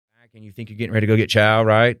and you think you're getting ready to go get chow,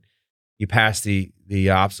 right? You pass the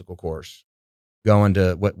obstacle course going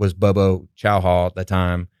to what was Bobo Chow Hall at the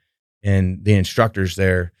time. And the instructors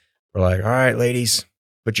there were like, all right, ladies,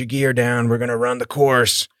 put your gear down. We're going to run the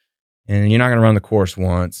course. And you're not going to run the course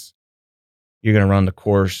once. You're going to run the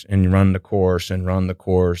course and run the course and run the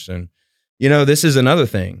course. And, this is another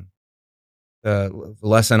thing. The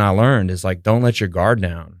lesson I learned is like, don't let your guard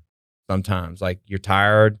down sometimes. Like you're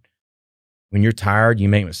tired. When you're tired, you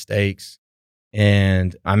make mistakes.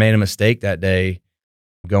 And I made a mistake that day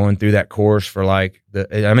going through that course for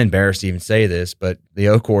I'm embarrassed to even say this, but the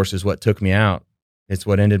O course is what took me out. It's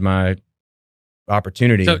what ended my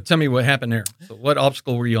opportunity. So tell me what happened there. So what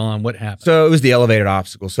obstacle were you on? What happened? So it was the elevated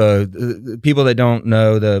obstacle. So the people that don't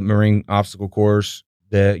know the Marine obstacle course,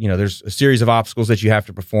 there's a series of obstacles that you have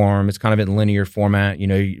to perform. It's kind of in linear format,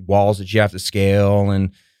 walls that you have to scale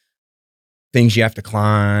and things you have to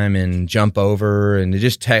climb and jump over, and it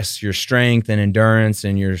just tests your strength and endurance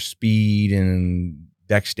and your speed and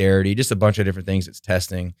dexterity, just a bunch of different things it's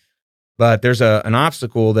testing. But there's an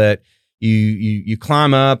obstacle that you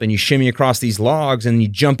climb up and you shimmy across these logs and you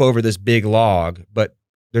jump over this big log, but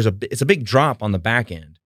it's a big drop on the back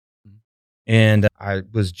end. And I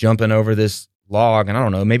was jumping over this log, and I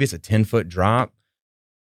don't know, maybe it's a 10-foot drop.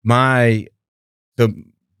 So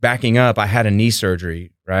backing up, I had a knee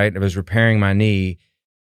surgery, right? I was repairing my knee.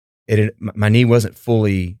 My knee wasn't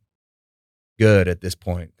fully good at this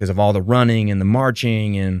point because of all the running and the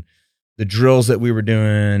marching and the drills that we were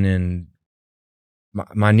doing, and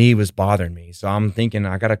my knee was bothering me. So I'm thinking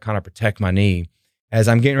I got to kind of protect my knee. As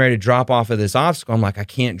I'm getting ready to drop off of this obstacle, I'm like, I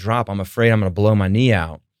can't drop. I'm afraid I'm going to blow my knee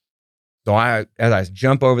out. So as I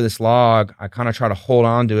jump over this log, I kind of try to hold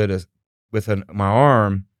on to it with my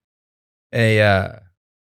arm, to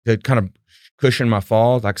kind of cushion my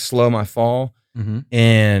fall, like slow my fall. Mm-hmm.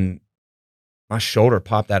 And my shoulder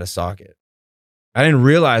popped out of socket. I didn't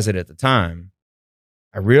realize it at the time.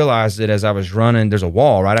 I realized it as I was running. There's a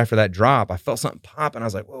wall right after that drop. I felt something pop, and I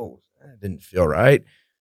was like, whoa, that didn't feel right.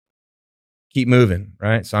 Keep moving,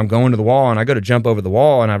 right? So I'm going to the wall, and I go to jump over the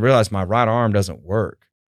wall, and I realize my right arm doesn't work.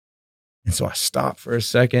 And so I stop for a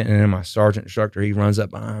second, and then my sergeant instructor, he runs up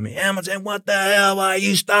behind me. Hamilton, what the hell? Why are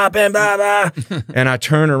you stopping? Blah, blah. And I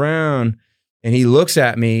turn around, and he looks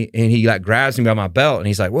at me, and he grabs me by my belt, and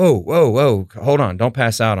he's like, whoa, hold on. Don't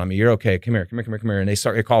pass out on me. You're okay. Come here. And they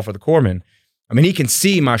call for the corpsman. I mean, he can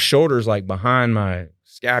see my shoulders behind my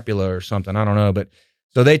scapula or something. I don't know. But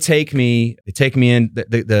so they take me in.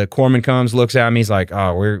 The corpsman comes, looks at me. He's like,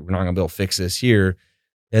 oh, we're not going to be able to fix this here.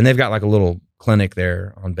 And they've got a little clinic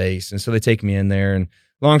there on base. And so they take me in there. And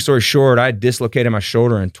long story short, I dislocated my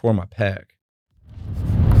shoulder and tore my pec.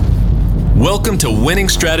 Welcome to Winning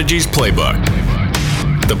Strategies Playbook,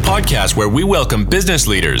 the podcast where we welcome business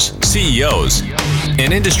leaders, CEOs,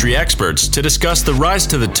 and industry experts to discuss the rise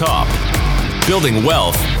to the top, building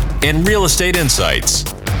wealth, and real estate insights.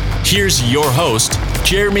 Here's your host,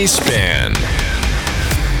 Jeremy Spann.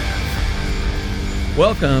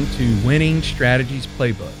 Welcome to Winning Strategies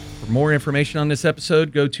Playbook. For more information on this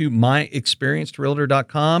episode, go to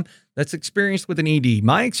myexperiencedrealtor.com. That's experienced with an ED,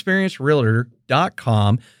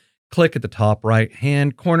 myexperiencedrealtor.com. Click at the top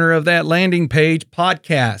right-hand corner of that landing page,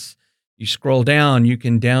 podcasts. You scroll down, you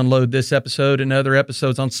can download this episode and other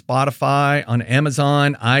episodes on Spotify, on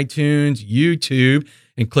Amazon, iTunes, YouTube,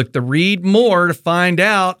 and click the read more to find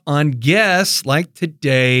out on guests like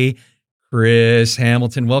today, Chris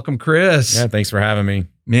Hamilton. Welcome, Chris. Yeah, thanks for having me.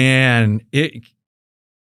 Man,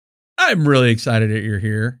 I'm really excited that you're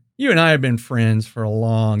here. You and I have been friends for a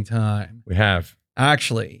long time. We have.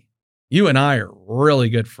 Actually, you and I are really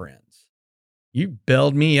good friends. You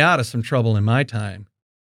bailed me out of some trouble in my time,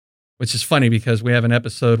 which is funny because we have an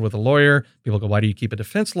episode with a lawyer. People go, why do you keep a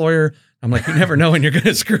defense lawyer? I'm like, you never know when you're going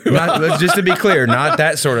to screw up. Just to be clear, not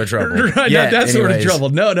that sort of trouble. Right, not that sort of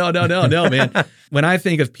trouble. No, man. When I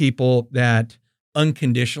think of people that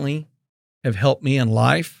unconditionally have helped me in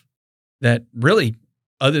life, that really,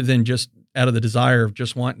 other than just out of the desire of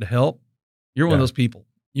just wanting to help, you're one of those people.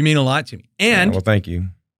 You mean a lot to me. And well, thank you.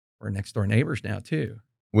 We're next door neighbors now, too.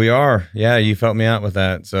 We are. Yeah, you've helped me out with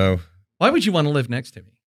that. So why would you want to live next to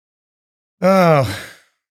me? Oh,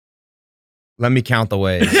 let me count the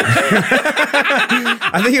ways.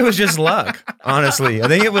 I think it was just luck, honestly. I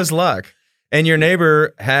think it was luck. And your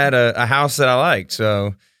neighbor had a house that I liked,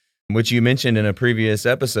 so which you mentioned in a previous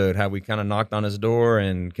episode, how we kind of knocked on his door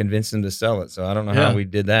and convinced him to sell it. So I don't know how we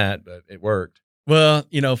did that, but it worked. Well,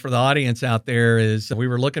 for the audience out there is we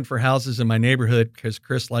were looking for houses in my neighborhood because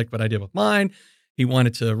Chris liked what I did with mine. He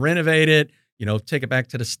wanted to renovate it. take it back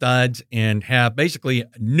to the studs and have basically a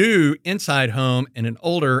new inside home and an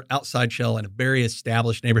older outside shell in a very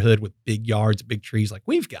established neighborhood with big yards, big trees like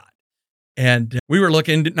we've got. And we were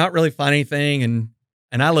looking, did not really find anything.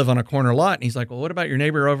 And I live on a corner lot. And he's like, well, what about your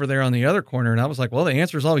neighbor over there on the other corner? And I was like, well, the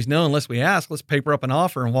answer is always no, unless we ask. Let's paper up an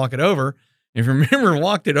offer and walk it over. If you remember,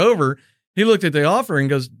 walked it over, he looked at the offer and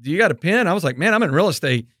goes, do you got a pen? I was like, man, I'm in real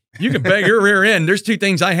estate. You can bet your rear end. There's two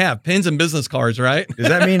things I have, pens and business cards, right? Does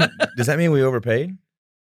that mean we overpaid?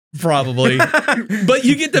 Probably. But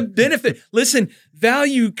you get the benefit. Listen,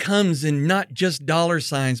 value comes in not just dollar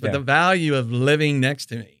signs, but the value of living next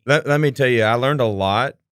to me. Let me tell you, I learned a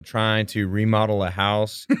lot trying to remodel a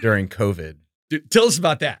house during COVID. Dude, tell us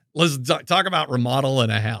about that. Let's talk about remodeling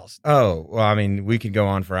a house. Oh, well, I mean, we could go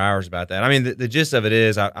on for hours about that. I mean, the gist of it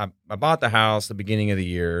is I bought the house the beginning of the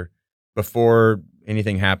year before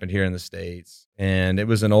anything happened here in the States. And it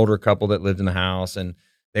was an older couple that lived in the house, and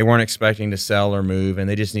they weren't expecting to sell or move, and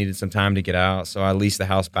they just needed some time to get out. So I leased the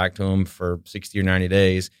house back to them for 60 or 90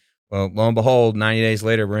 days. Well, lo and behold, 90 days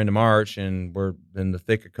later, we're into March, and we're in the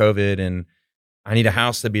thick of COVID, and I need a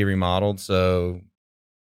house to be remodeled. So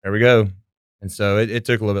there we go. And so it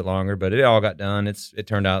took a little bit longer, but it all got done. It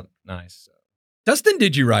turned out nice. So. Dustin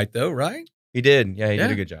did you right, though, right? He did. Yeah, he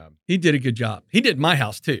did a good job. He did a good job. He did my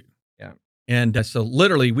house, too. Yeah. And so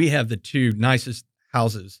literally, we have the two nicest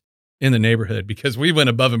houses in the neighborhood because we went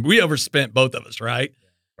above and we overspent, both of us, right?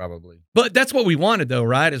 Probably. But that's what we wanted, though,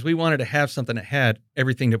 right? Is we wanted to have something that had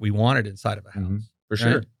everything that we wanted inside of a house.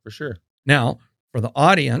 Mm-hmm. For sure. Now, for the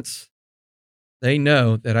audience, they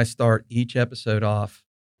know that I start each episode off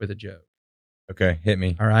with a joke. Okay, hit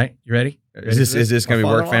me. All right, you ready? Is this going to be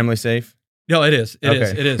work family safe? No, it is. It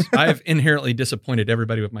Okay. is. I have inherently disappointed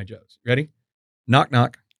everybody with my jokes. Ready? Knock,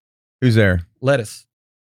 knock. Who's there? Lettuce.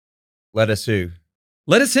 Lettuce who?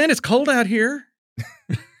 Let us in. It's cold out here.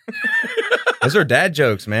 Those are dad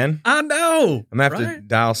jokes, man. I know. I'm going to have to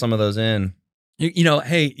dial some of those in.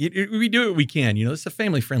 Hey, we do what we can. It's a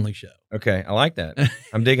family-friendly show. Okay, I like that.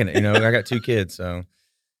 I'm digging it. I got 2 kids, so.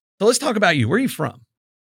 So let's talk about you. Where are you from?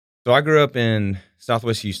 So I grew up in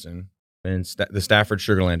Southwest Houston, in the Stafford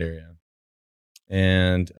Sugarland area,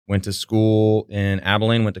 and went to school in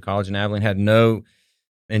Abilene, went to college in Abilene, had no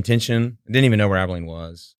intention, didn't even know where Abilene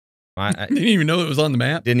was. I didn't even know it was on the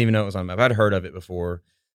map? Didn't even know it was on the map. I'd heard of it before,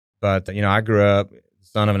 but, I grew up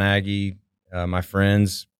son of an Aggie. My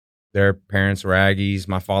friends, their parents were Aggies.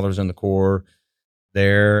 My father was in the Corps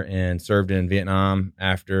there and served in Vietnam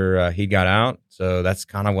after he got out. So that's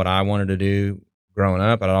kind of what I wanted to do growing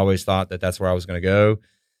up. I'd always thought that that's where I was going to go.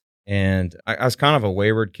 And I was kind of a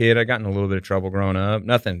wayward kid. I got in a little bit of trouble growing up.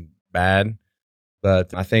 Nothing bad,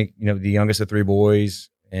 but I think, the youngest of 3 boys,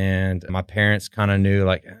 and my parents kind of knew,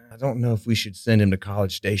 like, I don't know if we should send him to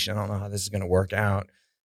College Station. I don't know how this is going to work out.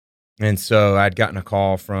 And so I'd gotten a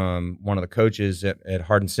call from one of the coaches at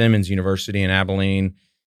Hardin-Simmons University in Abilene.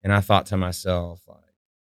 And I thought to myself, like,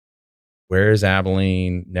 where is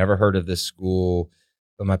Abilene? Never heard of this school.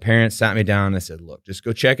 But my parents sat me down and they said, look, just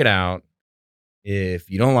go check it out. If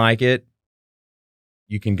you don't like it,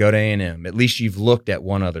 you can go to A&M. At least you've looked at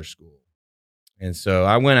one other school. And so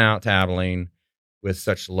I went out to Abilene with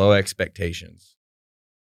such low expectations.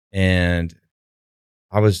 And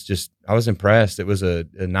I was impressed. It was a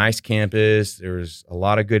nice campus. There was a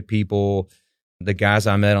lot of good people. The guys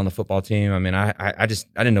I met on the football team, I mean, I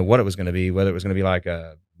didn't know what it was going to be, whether it was going to be like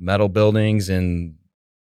metal buildings, and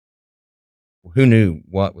who knew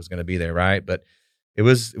what was going to be there, right? But it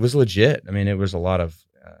was legit. I mean, it was a lot of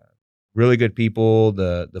really good people.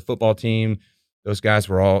 The football team, those guys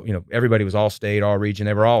were all, everybody was all state, all region.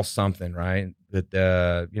 They were all something, right? But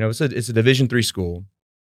it's a Division III school,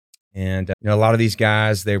 and a lot of these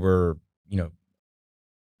guys, they were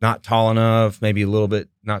not tall enough, maybe a little bit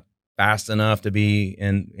not fast enough to be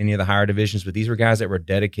in any of the higher divisions. But these were guys that were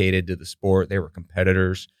dedicated to the sport. They were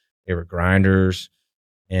competitors. They were grinders.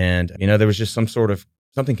 And, there was just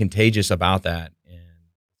something contagious about that, and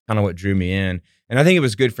kind of what drew me in. And I think it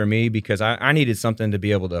was good for me because I needed something to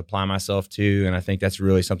be able to apply myself to. And I think that's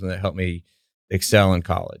really something that helped me excel in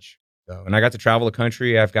college. So, and I got to travel the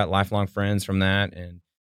country. I've got lifelong friends from that. And,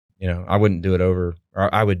 I wouldn't do it over,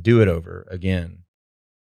 or I would do it over again.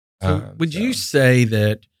 So would you say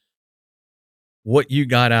that what you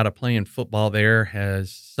got out of playing football there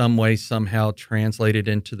has some way, somehow translated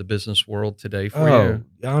into the business world today for you?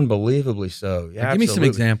 Unbelievably so. Yeah, give me some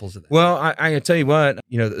examples of that. Well, I can tell you what,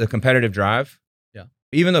 the competitive drive. Yeah.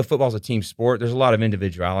 Even though football's a team sport, there's a lot of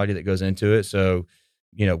individuality that goes into it. So,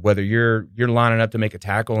 whether you're lining up to make a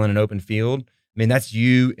tackle in an open field, I mean, that's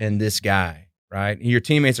you and this guy, right? Your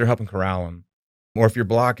teammates are helping corral him. or if you're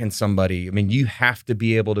blocking somebody, I mean, you have to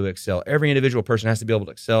be able to excel. Every individual person has to be able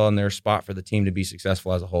to excel in their spot for the team to be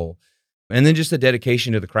successful as a whole. And then just the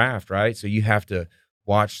dedication to the craft, right? So you have to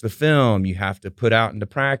watch the film, you have to put out into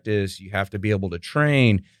practice, you have to be able to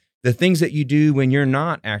train. The things that you do when you're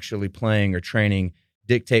not actually playing or training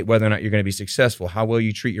dictate whether or not you're going to be successful. How well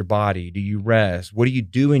you treat your body? Do you rest? What do you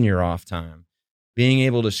do in your off time? Being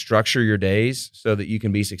able to structure your days so that you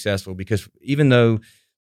can be successful, because even though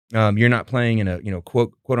you're not playing in a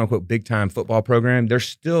quote unquote big time football program, there's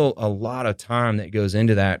still a lot of time that goes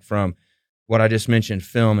into that, from what I just mentioned,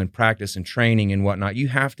 film and practice and training and whatnot. You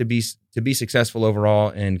have to be successful overall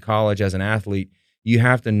in college as an athlete. You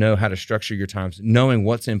have to know how to structure your times, knowing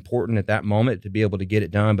what's important at that moment to be able to get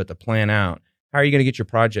it done, but to plan out. How are you going to get your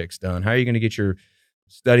projects done? How are you going to get your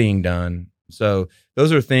studying done? So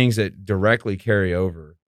those are things that directly carry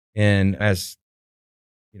over. And as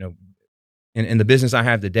you know, in the business I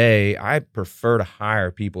have today, I prefer to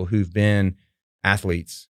hire people who've been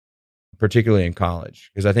athletes, particularly in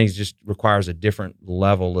college, because I think it just requires a different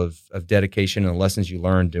level of dedication, and the lessons you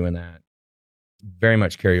learn doing that very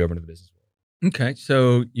much carry over to the business world. Okay.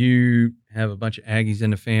 So you have a bunch of Aggies in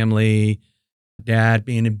the family, dad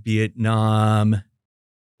being in Vietnam.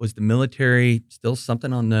 Was the military still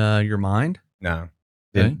something on your mind? No,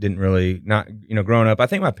 didn't really, not, growing up. I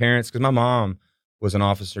think my parents, because my mom was an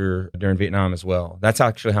officer during Vietnam as well. That's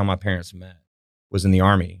actually how my parents met, was in the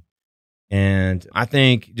Army. And I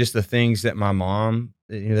think just the things that my mom,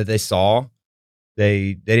 that they saw,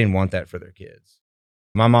 they didn't want that for their kids.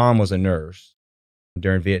 My mom was a nurse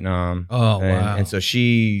during Vietnam. Oh, wow. And so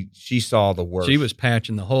she saw the worst. She was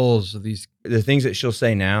patching the holes of these. The things that she'll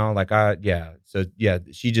say now, they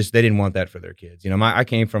didn't want that for their kids. I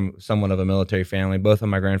came from somewhat of a military family. Both of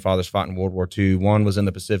my grandfathers fought in World War II. One was in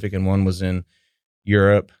the Pacific and one was in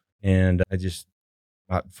Europe. And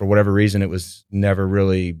for whatever reason, it was never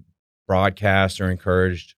really broadcast or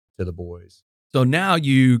encouraged to the boys. So now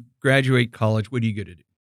you graduate college. What are you going to do?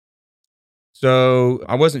 So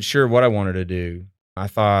I wasn't sure what I wanted to do. I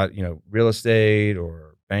thought, real estate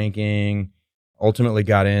or banking. Ultimately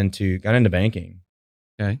got into banking.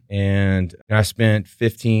 Okay. And I spent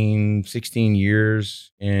 15, 16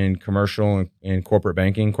 years in commercial and corporate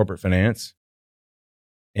banking, corporate finance.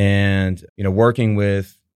 And, working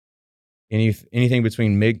with anything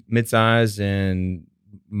between mid-size and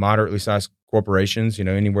moderately sized corporations,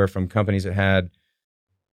 anywhere from companies that had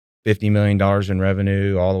 $50 million in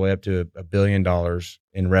revenue all the way up to $1 billion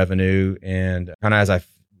in revenue. And kind of as I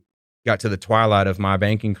got to the twilight of my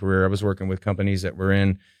banking career, I was working with companies that were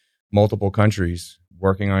in multiple countries,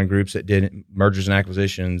 working on groups that did mergers and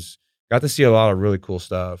acquisitions. Got to see a lot of really cool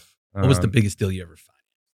stuff. What was the biggest deal you ever financed?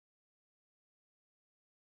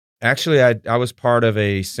 Actually, I was part of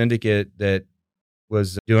a syndicate that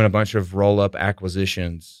was doing a bunch of roll-up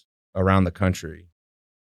acquisitions around the country.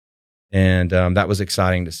 And that was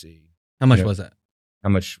exciting to see. How much was that? How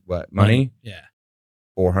much, what, money? Yeah.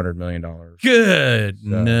 $400 million.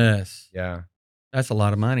 Goodness. So, yeah. That's a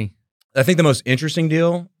lot of money. I think the most interesting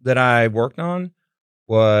deal that I worked on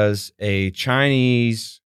was a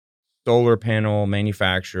Chinese solar panel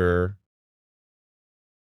manufacturer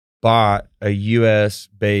bought a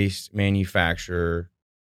U.S.-based manufacturer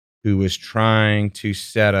who was trying to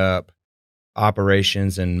set up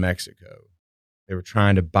operations in Mexico. They were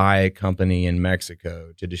trying to buy a company in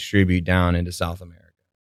Mexico to distribute down into South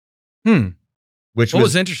America. What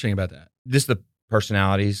was interesting about that? Just the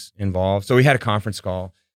personalities involved. So we had a conference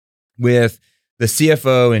call with the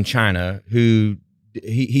CFO in China, who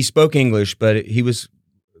he spoke English, but he was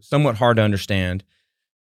somewhat hard to understand.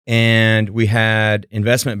 And we had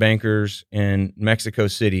investment bankers in Mexico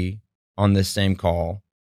City on this same call.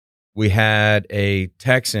 We had a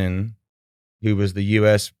Texan who was the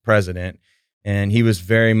U.S. president, and he was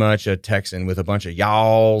very much a Texan with a bunch of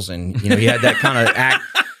y'alls, and he had that kind of act.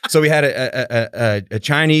 So we had a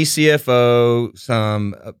Chinese CFO,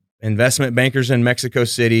 some investment bankers in Mexico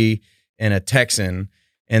City, and a Texan.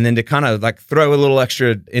 And then to kind of like throw a little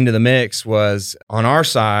extra into the mix was, on our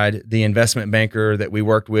side, the investment banker that we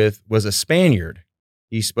worked with was a Spaniard.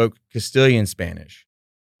 He spoke Castilian Spanish.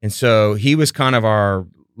 And so he was kind of our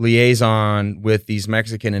liaison with these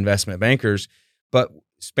Mexican investment bankers. But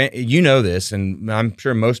you know this, and I'm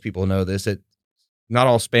sure most people know this, that not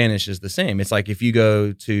all Spanish is the same. It's like if you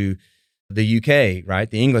go to the UK, right,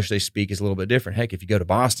 the English they speak is a little bit different. Heck, if you go to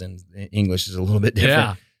Boston, English is a little bit different.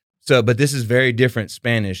 Yeah. So, but this is very different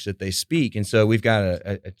Spanish that they speak. And so we've got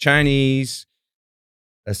a Chinese,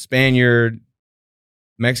 a Spaniard,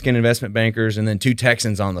 Mexican investment bankers, and then two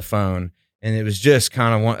Texans on the phone. And it was just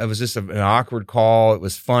kind of an awkward call. It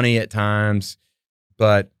was funny at times,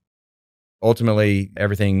 but ultimately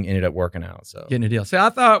everything ended up working out. So Getting a deal. See, I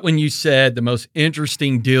thought when you said the most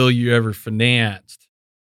interesting deal you ever financed,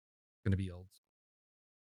 it's going to be old.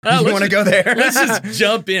 you want to go there? Let's just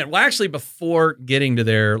jump in. Well, actually, before getting to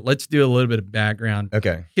there, let's do a little bit of background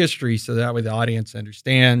Okay. history so that way the audience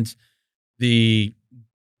understands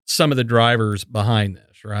some of the drivers behind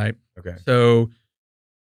this, right? Okay. So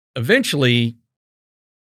eventually,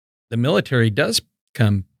 the military does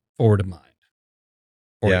come forward of mind.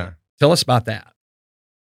 for Yeah. you. Tell us about that.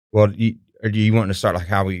 Well, or do you want to start like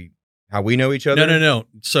how we know each other? No.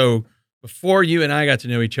 So before you and I got to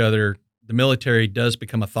know each other, the military does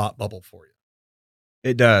become a thought bubble for you.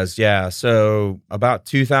 It does, yeah. So about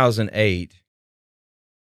 2008.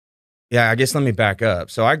 Yeah, I guess let me back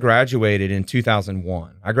up. So I graduated in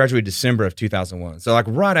 2001. I graduated December of 2001. So like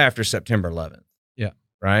right after September 11th. Yeah.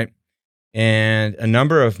 Right. And a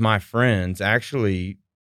number of my friends actually,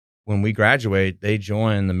 when we graduate, they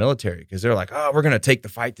join the military because they're like, oh, we're going to take the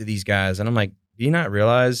fight to these guys. And I'm like, do you not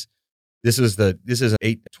realize this is an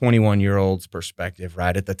 21-year-old's perspective,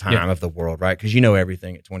 right? At the time of the world, right? Because you know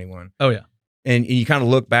everything at 21. Oh, yeah. And you kind of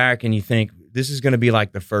look back and you think, this is going to be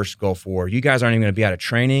like the first Gulf War. You guys aren't even going to be out of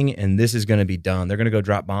training, and this is going to be done. They're going to go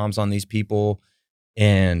drop bombs on these people,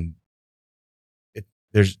 and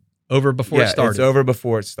there's over before it started. It's over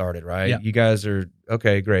before it started, right? Yeah. You guys are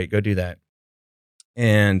okay, great, go do that.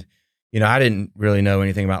 And I didn't really know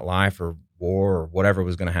anything about life or war or whatever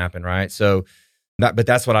was going to happen, right? So, but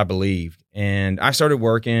that's what I believed, and I started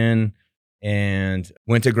working and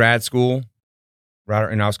went to grad school. Right,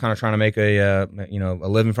 and I was kind of trying to make a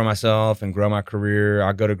living for myself and grow my career.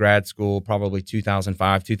 I go to grad school probably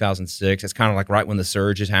 2005, 2006. It's kind of like right when the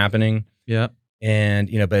surge is happening. Yeah. And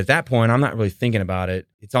but at that point, I'm not really thinking about it.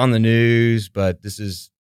 It's on the news, but this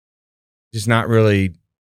is just not really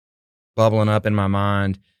bubbling up in my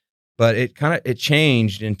mind. But it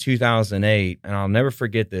changed in 2008, and I'll never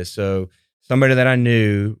forget this. So somebody that I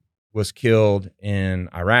knew was killed in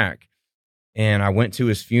Iraq, and I went to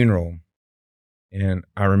his funeral. And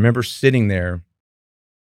I remember sitting there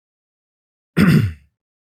and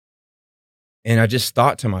I just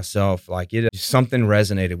thought to myself, like, something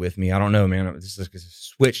resonated with me. I don't know, man. This is like a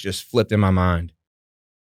switch just flipped in my mind.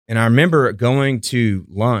 And I remember going to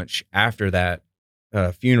lunch after that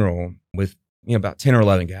funeral with about 10 or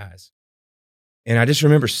 11 guys. And I just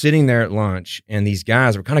remember sitting there at lunch, and these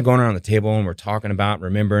guys were kind of going around the table and we're talking about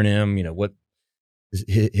remembering him, what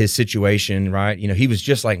his situation, right? He was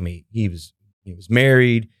just like me. He was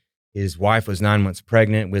married. His wife was 9 months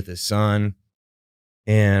pregnant with his son.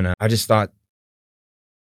 And I just thought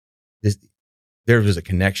there was a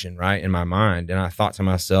connection, right, in my mind. And I thought to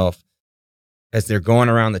myself, as they're going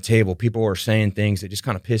around the table, people were saying things that just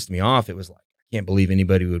kind of pissed me off. It was like, I can't believe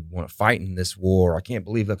anybody would want to fight in this war. I can't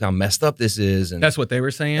believe look how messed up this is. And that's what they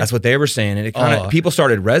were saying? That's what they were saying. And it kind of, people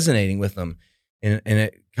started resonating with them. And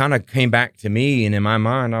it kind of came back to me. And in my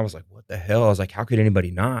mind, I was like, what the hell? I was like, how could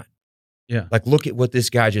anybody not? Yeah. Like, look at what this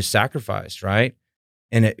guy just sacrificed, right?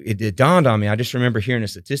 And it dawned on me. I just remember hearing a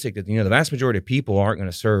statistic that, the vast majority of people aren't going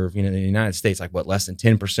to serve, in the United States, like less than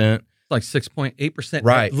 10%? Like 6.8%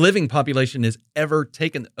 right. living population has ever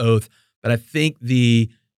taken the oath. But I think the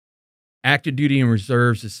active duty and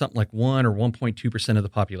reserves is something like 1 or 1.2% of the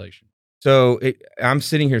population. So I'm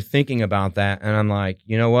sitting here thinking about that, and I'm like,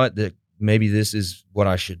 you know what? Maybe this is what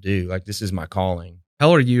I should do. Like, this is my calling. How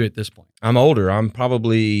old are you at this point? I'm older. I'm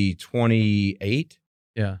probably 28.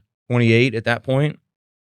 Yeah. 28 at that point.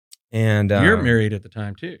 And you're married at the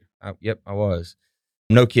time too. Yep, I was.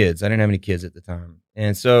 No kids. I didn't have any kids at the time.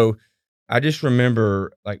 And so I just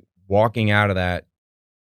remember like walking out of that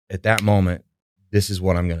at that moment, this is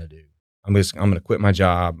what I'm going to do. I'm going to quit my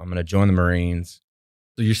job. I'm going to join the Marines.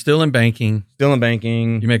 So you're still in banking. Still in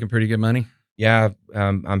banking. You're making pretty good money? Yeah,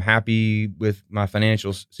 I'm happy with my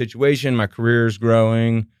financial situation. My career's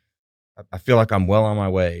growing. I feel like I'm well on my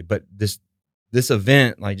way. But this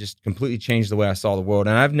event like just completely changed the way I saw the world.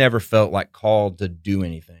 And I've never felt like called to do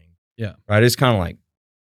anything. Yeah. Right. It's kind of like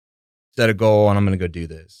set a goal and I'm going to go do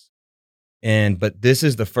this. But this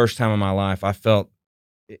is the first time in my life I felt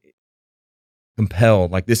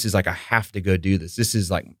compelled. Like, this is like, I have to go do this. This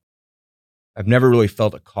is like, I've never really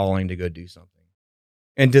felt a calling to go do something.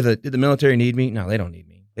 And did the military need me? No, they don't need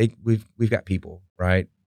me. We've got people, right?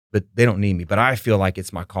 But they don't need me. But I feel like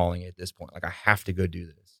it's my calling at this point. Like, I have to go do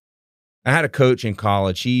this. I had a coach in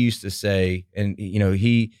college. He used to say, and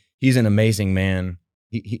he's an amazing man.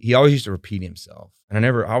 He always used to repeat himself. And I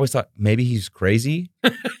always thought maybe he's crazy.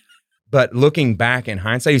 But looking back in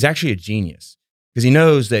hindsight, he's actually a genius because he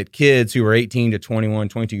knows that kids who are 18 to 21,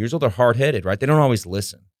 22 years old are hard-headed, right? They don't always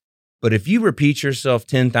listen. But if you repeat yourself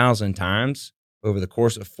 10,000 times, over the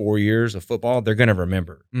course of 4 years of football, they're going to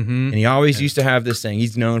remember. Mm-hmm. And he always used to have this thing.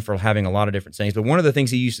 He's known for having a lot of different sayings, but one of the things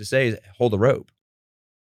he used to say is hold the rope.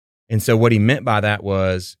 And so what he meant by that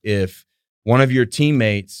was if one of your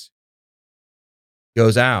teammates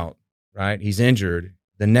goes out, right, he's injured,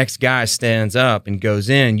 the next guy stands up and goes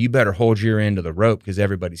in, you better hold your end of the rope because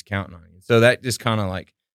everybody's counting on you. So that just kind of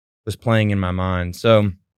like was playing in my mind.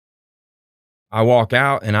 So I walk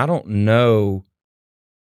out and I don't know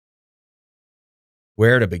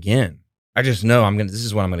where to begin. I just know this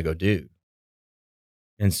is what I'm going to go do.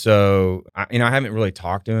 And so, I haven't really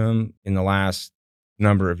talked to him in the last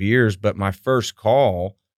number of years, but my first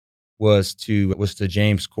call was to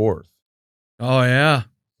James Korth. Oh yeah.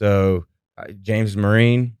 So James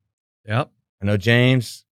Marine. Yep. I know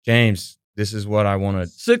James, this is what I want to.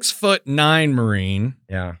 6'9" Marine.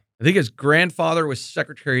 Yeah. I think his grandfather was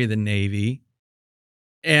Secretary of the Navy.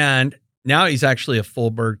 And now he's actually a full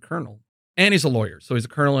bird colonel. And he's a lawyer. So he's a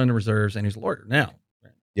colonel in the reserves and he's a lawyer now.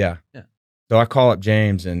 Yeah. Yeah. So I call up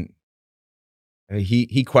James and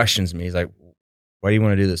he questions me. He's like, what do you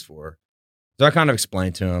want to do this for? So I kind of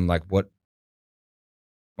explained to him like what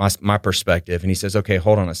my perspective. And he says, okay,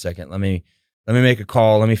 hold on a second. Let me make a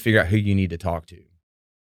call. Let me figure out who you need to talk to.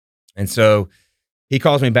 And so he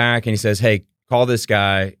calls me back and he says, hey, call this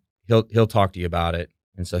guy. He'll talk to you about it.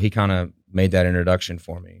 And so he kind of made that introduction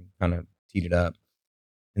for me, kind of teed it up.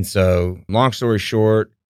 And so long story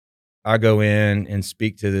short, I go in and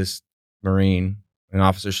speak to this Marine, an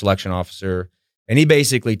officer selection officer. And he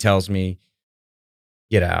basically tells me,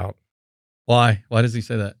 get out. Why? Why does he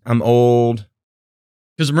say that? I'm old.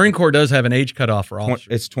 Because the Marine Corps does have an age cutoff for officers.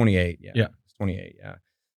 It's 28. Yeah. Yeah. It's 28. Yeah.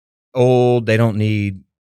 Old. They don't need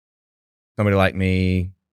somebody like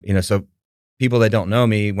me. So people that don't know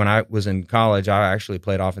me, when I was in college, I actually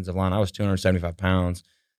played offensive line. I was 275 pounds.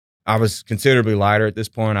 I was considerably lighter at this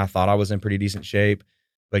point. I thought I was in pretty decent shape.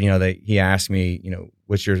 But, he asked me,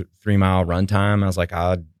 what's your 3 mile run time? I was like,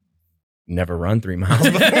 I'd never run 3 miles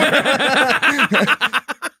before.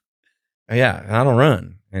 Yeah, I don't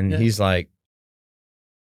run. And he's like,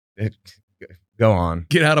 go on.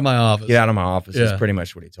 Get out of my office. Get out of my office Yeah. is pretty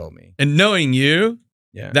much what he told me. And knowing you,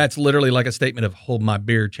 Yeah. that's literally like a statement of hold my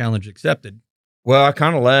beer, challenge accepted. Well, I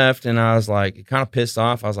kind of left and I was like, it kind of pissed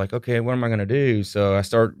off. I was like, okay, what am I going to do? So I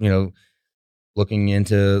start, looking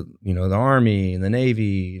into, the Army and the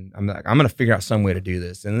Navy. I'm like, I'm going to figure out some way to do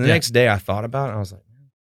this. And the next day I thought about it. I was like,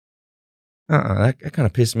 that kind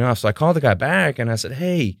of pissed me off. So I called the guy back and I said,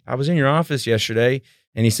 hey, I was in your office yesterday.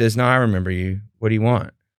 And he says, no, I remember you. What do you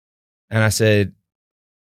want? And I said,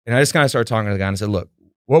 and I just kind of started talking to the guy and I said, look,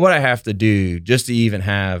 what would I have to do just to even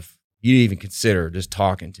have you even consider just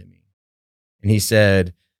talking to me? And he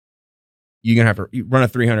said, you're going to have to run a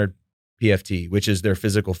 300 PFT, which is their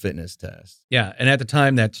physical fitness test. Yeah. And at the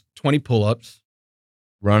time, that's 20 pull-ups.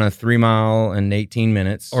 Run a 3 mile in 18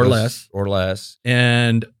 minutes. Or less. Like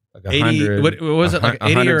And 80, what was it? Like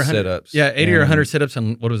 80 or 100 sit-ups. Yeah, 80 or 100 sit-ups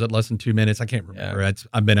and what was it? Less than 2 minutes? I can't remember. Yeah.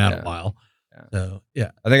 I've been out Yeah. a while. Yeah. So,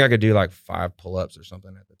 yeah. I think I could do like 5 pull-ups or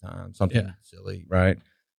something at the time. Something silly, right?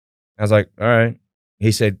 I was like, all right.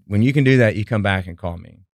 He said, when you can do that, you come back and call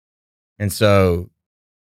me. And so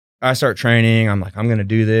I start training. I'm like, I'm going to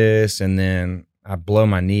do this. And then I blow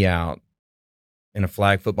my knee out in a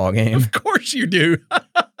flag football game. Of course you do.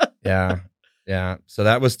 Yeah. Yeah. So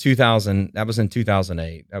that was 2000. That was in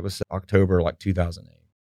 2008. That was October, like 2008.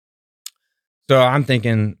 So I'm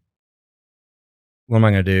thinking, what am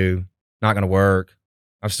I going to do? Not going to work.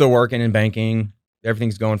 I'm still working in banking.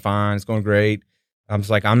 Everything's going fine. It's going great. I'm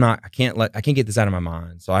just like, I can't get this out of my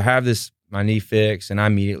mind. So I have my knee fixed and I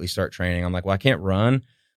immediately start training. I'm like, well, I can't run,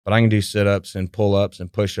 but I can do sit-ups and pull-ups and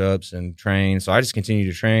push-ups and train. So I just continued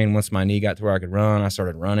to train. Once my knee got to where I could run, I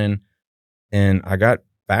started running and I got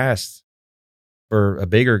fast for a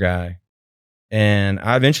bigger guy. And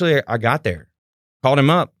I eventually got there, called him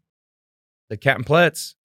up, said, Captain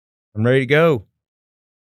Pletz, I'm ready to go.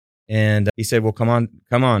 And he said, well, come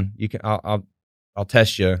on. You can, I'll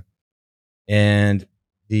test you. And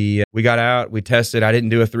we got out, we tested. I didn't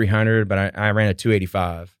do a 300, but I ran a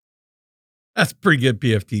 285. That's pretty good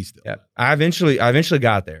PFT still. Yeah. I eventually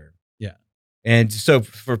got there. Yeah. And so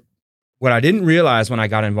for what I didn't realize when I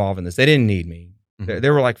got involved in this, they didn't need me. Mm-hmm.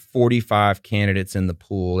 There were like 45 candidates in the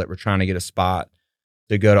pool that were trying to get a spot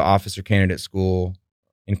to go to officer candidate school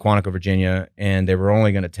in Quantico, Virginia. And they were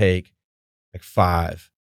only going to take like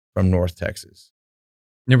 5 from North Texas.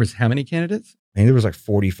 There was how many candidates? I think there was like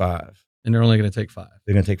 45. And they're only going to take 5.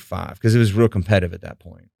 They're going to take 5 because it was real competitive at that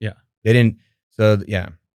point. Yeah. They didn't. So yeah.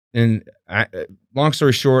 And long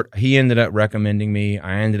story short, he ended up recommending me.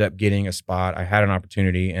 I ended up getting a spot. I had an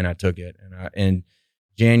opportunity and I took it. And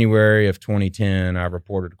January of 2010, I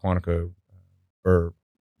reported to Quantico for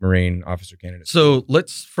Marine Officer Candidate. So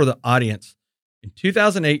let's, for the audience, in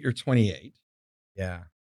 2008, you're 28. Yeah.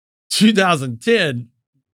 2010,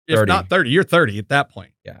 if 30. not 30, you're 30 at that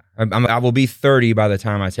point. Yeah. I will be 30 by the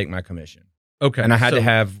time I take my commission. Okay. And I had to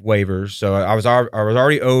have waivers. So I was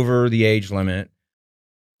already over the age limit.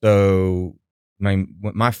 So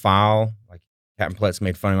my file, like Captain Pletz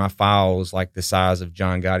made fun of, my file was like the size of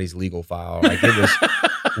John Gotti's legal file. Like it was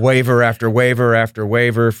waiver after waiver after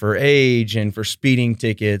waiver for age and for speeding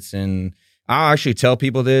tickets. And I'll actually tell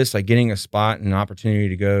people this, like getting a spot and an opportunity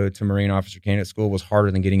to go to Marine Officer Candidate School was harder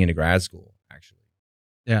than getting into grad school, actually.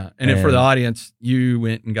 Yeah. And then for the audience, you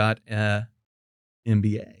went and got an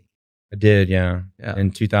MBA. I did, yeah. Yeah.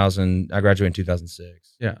 In 2000, I graduated in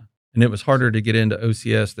 2006. Yeah. And it was harder to get into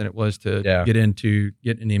OCS than it was to get an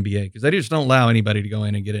MBA, because they just don't allow anybody to go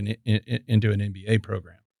in and get into an MBA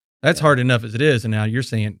program. That's hard enough as it is. And now you're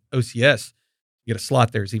saying OCS, you get a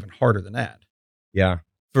slot there is even harder than that. Yeah.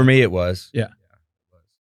 For me, it was. Yeah.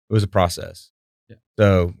 It was a process. Yeah.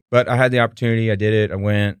 So, but I had the opportunity. I did it. I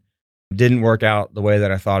went. Didn't work out the way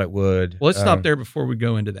that I thought it would. Well, let's stop there before we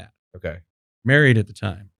go into that. Okay. Married at the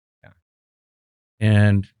time. Yeah.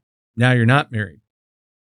 And now you're not married.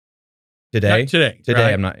 Today? Today,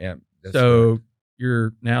 right? I'm not. Yeah. So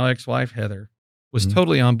your now ex-wife, Heather, was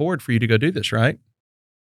totally on board for you to go do this, right?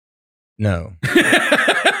 No.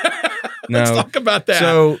 Let's talk about that.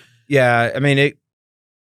 So, yeah, I mean,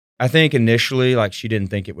 I think initially, like, she didn't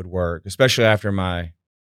think it would work, especially after my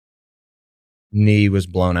knee was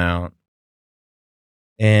blown out.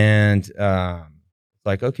 And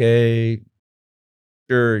like, okay,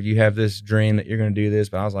 sure, you have this dream that you're going to do this,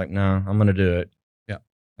 but I was like, no, I'm going to do it. Yeah.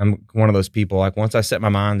 I'm one of those people, like, once I set my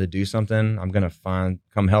mind to do something, I'm going to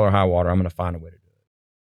come hell or high water, I'm going to find a way to do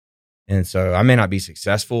it. And so I may not be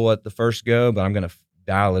successful at the first go, but I'm going to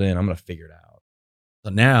dial it in. I'm going to figure it out.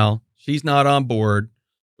 So now she's not on board,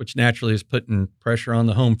 which naturally is putting pressure on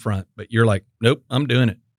the home front, but you're like, nope, I'm doing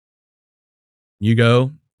it. You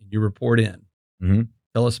go, you report in. Mm-hmm.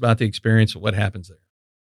 Tell us about the experience of what happens there.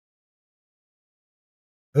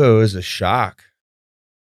 Oh, it was a shock.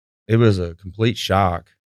 It was a complete shock.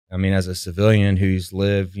 I mean, as a civilian who's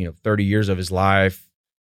lived, 30 years of his life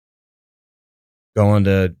going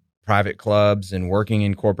to private clubs and working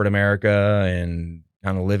in corporate America and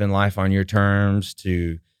kind of living life on your terms,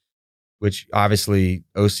 to which obviously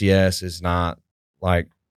OCS is not like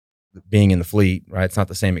being in the fleet, right? It's not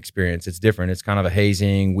the same experience. It's different. It's kind of a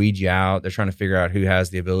hazing, weed you out. They're trying to figure out who has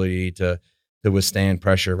the ability to withstand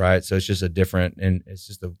pressure, right? So it's just and it's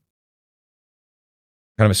just a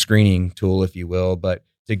kind of a screening tool, if you will. But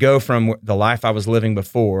to go from the life I was living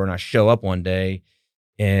before, and I show up one day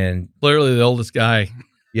and clearly the oldest guy.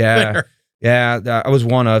 Yeah. Yeah. I was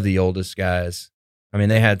one of the oldest guys. I mean,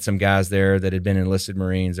 they had some guys there that had been enlisted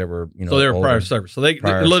Marines that were, so they were prior service. So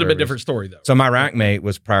a little bit different story though. So my rack mate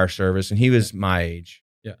was prior service, and he was my age.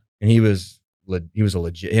 Yeah. And he was a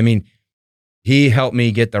legit, I mean, he helped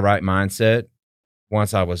me get the right mindset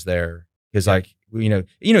once I was there. Cause like,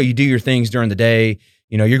 you do your things during the day,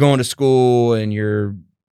 you're going to school and you're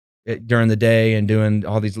during the day and doing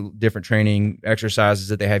all these different training exercises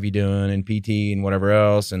that they have you doing and PT and whatever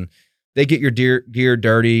else. And they get your gear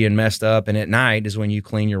dirty and messed up. And at night is when you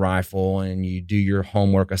clean your rifle and you do your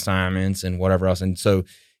homework assignments and whatever else. And so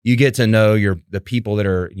you get to know the people that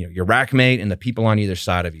are, your rack mate and the people on either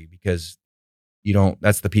side of you, because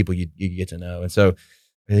that's the people you get to know. And so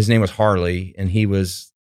his name was Harley, and he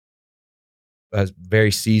was a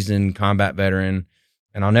very seasoned combat veteran.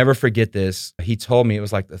 And I'll never forget this. He told me, it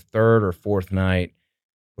was like the third or fourth night,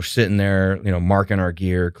 we're sitting there, marking our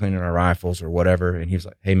gear, cleaning our rifles or whatever. And he was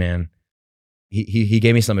like, hey man, he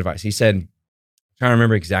gave me some advice. He said, I'm trying to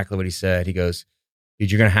remember exactly what he said. He goes, dude,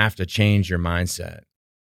 you're going to have to change your mindset.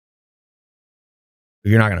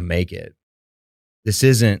 You're not going to make it. This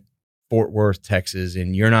isn't Fort Worth, Texas,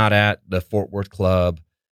 and you're not at the Fort Worth Club.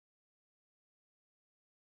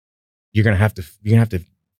 You're going to have to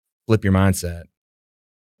flip your mindset.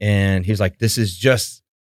 And he was like, this is just,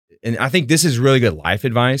 and I think this is really good life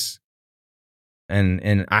advice.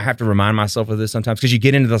 And I have to remind myself of this sometimes, because you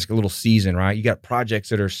get into this little season, right? You got projects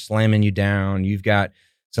that are slamming you down. You've got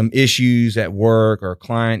some issues at work or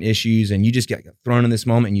client issues, and you just get thrown in this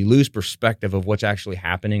moment and you lose perspective of what's actually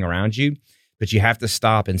happening around you. But you have to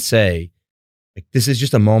stop and say, like, this is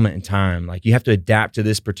just a moment in time. Like, you have to adapt to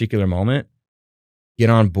this particular moment, get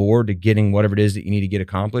on board to getting whatever it is that you need to get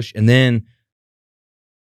accomplished. And then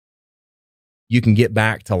you can get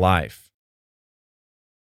back to life,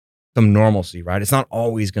 some normalcy, right? It's not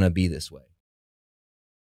always going to be this way.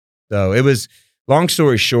 So it was long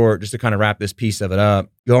story short, just to kind of wrap this piece of it up,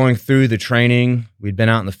 going through the training, we'd been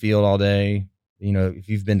out in the field all day. You know, if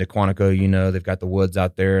you've been to Quantico, you know, they've got the woods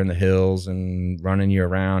out there and the hills and running you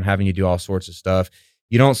around, having you do all sorts of stuff.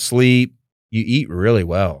 You don't sleep. You eat really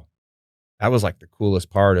well. That was like the coolest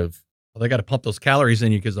part of. Well, they got to pump those calories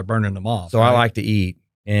in you because they're burning them off. So right? I like to eat,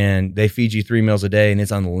 and they feed you 3 meals a day, and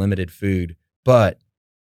it's unlimited food. But,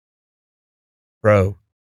 bro,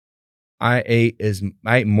 I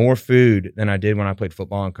ate more food than I did when I played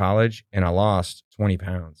football in college, and I lost 20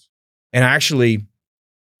 pounds. And actually,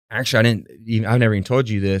 I didn't even, I've never even told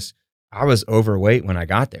you this. I was overweight when I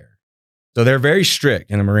got there. So they're very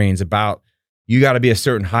strict in the Marines about you got to be a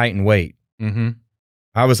certain height and weight. Mm-hmm.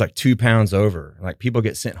 I was like 2 pounds over. Like people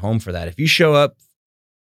get sent home for that. If you show up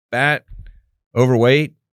fat,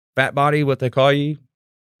 overweight, fat body, what they call you,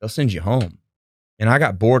 they'll send you home. And I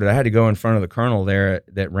got boarded. I had to go in front of the colonel there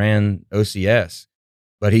that ran OCS,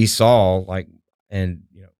 but he saw like, and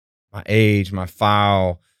you know, my age, my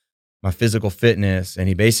file, my physical fitness. And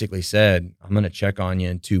he basically said, I'm going to check on you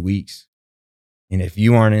in 2 weeks. And if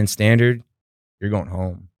you aren't in standard, you're going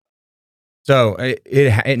home. So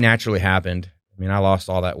it naturally happened. I mean, I lost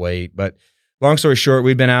all that weight, but long story short,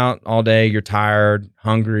 we've been out all day. You're tired,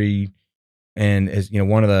 hungry. And as you know,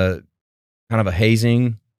 one of the kind of a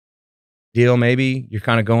hazing deal, maybe you're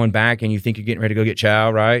kind of going back and you think you're getting ready to go get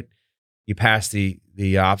chow, right? You pass the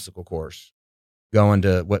obstacle course going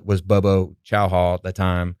to what was Bobo Chow Hall at the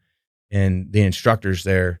time. And the instructors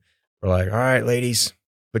there were like, all right, ladies,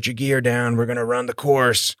 put your gear down. We're going to run the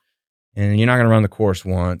course. And you're not going to run the course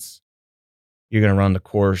once. You're going to run the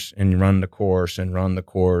course and run the course and run the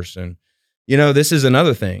course. And, you know, this is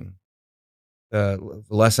another thing. The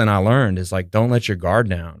lesson I learned is like, don't let your guard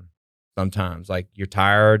down sometimes. Like you're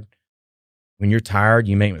tired. When you're tired,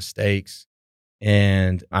 you make mistakes.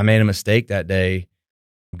 And I made a mistake that day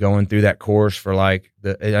going through that course for like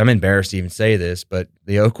I'm embarrassed to even say this, but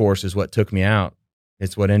the O course is what took me out.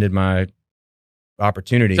 It's what ended my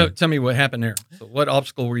opportunity. So tell me what happened there. So what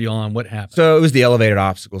obstacle were you on? What happened? So it was the elevated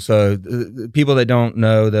obstacle. So the people that don't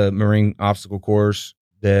know the Marine obstacle course,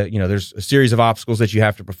 there's a series of obstacles that you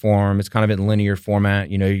have to perform. It's kind of in linear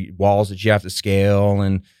format, you know, walls that you have to scale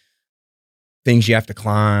and things you have to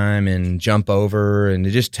climb and jump over. And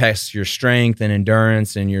it just tests your strength and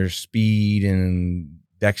endurance and your speed and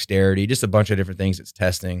dexterity, just a bunch of different things it's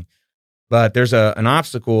testing. But there's an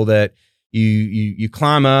obstacle that you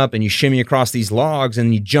climb up and you shimmy across these logs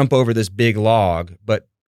and you jump over this big log, but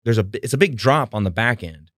it's a big drop on the back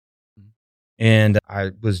end. And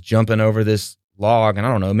I was jumping over this log and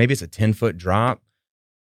I don't know, maybe it's a 10-foot drop.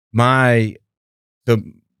 So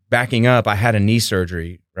backing up, I had a knee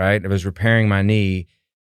surgery, right? I was repairing my knee.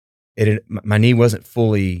 My knee wasn't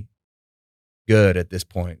fully good at this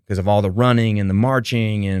point because of all the running and the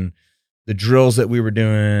marching and the drills that we were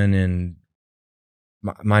doing, and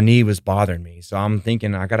my knee was bothering me. So I'm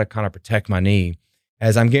thinking I got to kind of protect my knee.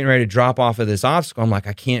 As I'm getting ready to drop off of this obstacle, I'm like,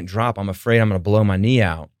 I can't drop. I'm afraid I'm going to blow my knee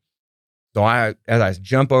out. So as I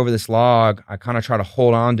jump over this log, I kind of try to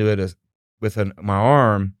hold on to it with my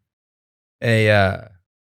arm, to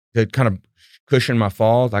kind of cushion my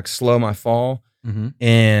fall, like slow my fall. Mm-hmm.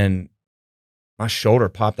 And my shoulder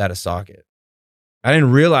popped out of socket. I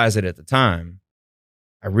didn't realize it at the time.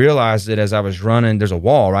 I realized it as I was running. There's a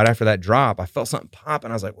wall right after that drop. I felt something pop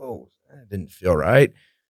and I was like, whoa, that didn't feel right.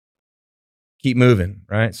 Keep moving,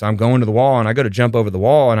 right? So I'm going to the wall and I go to jump over the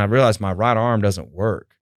wall and I realize my right arm doesn't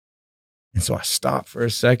work. And so I stop for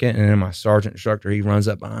a second and then my sergeant instructor, he runs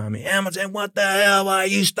up behind me. Hamilton, what the hell? Why are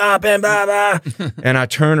you stopping? Blah, blah. And I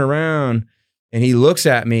turn around and he looks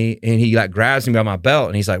at me and he like grabs me by my belt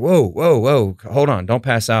and he's like, whoa, hold on. Don't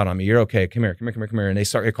pass out on me. You're okay. Come here. And they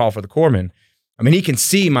call for the corpsman. I mean, he can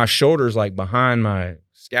see my shoulders like behind my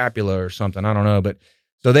scapula or something. I don't know. But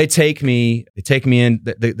so they take me in.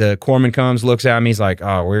 The corpsman comes, looks at me. He's like,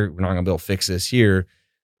 oh, we're not going to be able to fix this here.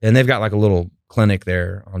 And they've got like a little clinic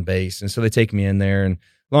there on base. And so they take me in there. And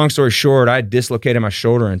long story short, I dislocated my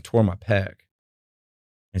shoulder and tore my pec.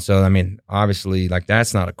 And so, I mean, obviously, like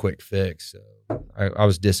that's not a quick fix. So I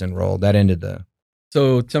was disenrolled. That ended the.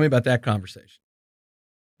 So tell me about that conversation.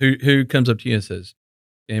 Who comes up to you and says,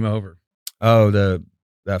 game over? Oh, the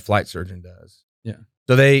flight surgeon does. Yeah.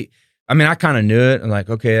 So I kind of knew it. I'm like,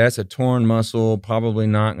 okay, that's a torn muscle. Probably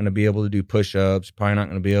not going to be able to do push-ups. Probably not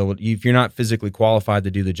going to be able to, if you're not physically qualified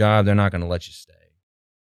to do the job, they're not going to let you stay.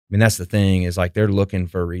 I mean, that's the thing is like, they're looking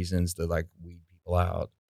for reasons to like weed people out.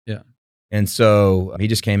 Yeah. And so he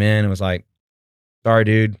just came in and was like, sorry,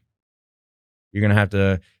 dude, you're going to have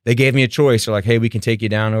to, they gave me a choice. They're like, hey, we can take you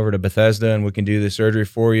down over to Bethesda and we can do the surgery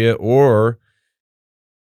for you. Or,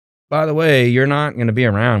 by the way, you're not going to be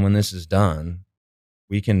around when this is done.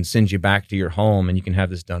 we can send you back to your home and you can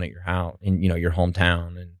have this done at your house in, your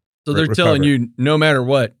hometown. And So they're telling you, no matter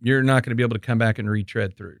what, you're not going to be able to come back and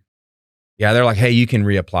retread through. Yeah, they're like, hey, you can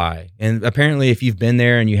reapply. And apparently if you've been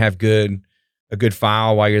there and you have a good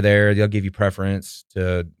file while you're there, they'll give you preference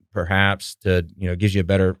to perhaps gives you a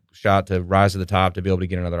better shot to rise to the top to be able to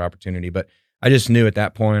get another opportunity. But I just knew at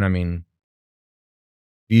that point, I mean,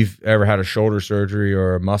 if you've ever had a shoulder surgery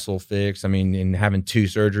or a muscle fix, I mean, and having 2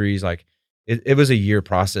 surgeries, like it was a year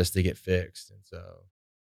process to get fixed. And so,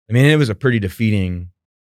 I mean, it was a pretty defeating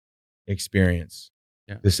experience,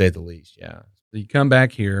 to say the least. Yeah. So you come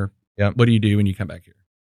back here. Yep. What do you do when you come back here?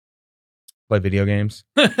 Play video games.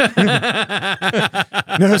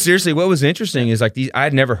 No, seriously, what was interesting is like I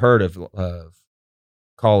had never heard of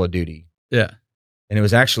Call of Duty. Yeah. And it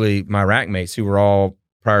was actually my rack mates who were all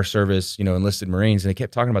prior service, enlisted Marines, and they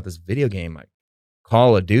kept talking about this video game like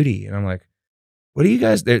Call of Duty. And I'm like, what do you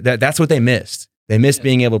guys, that's what they missed. They missed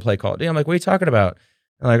being able to play Call of Duty. I'm like, what are you talking about?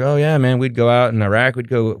 They're like, oh yeah, man, we'd go out in Iraq, we'd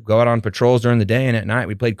go out on patrols during the day, and at night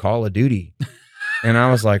we played Call of Duty. And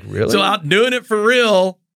I was like, really? So out doing it for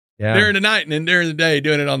real. Yeah. During the night and then during the day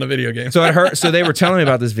doing it on the video game. So they were telling me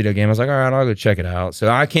about this video game. I was like, all right, I'll go check it out. So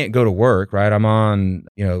I can't go to work, right? I'm on,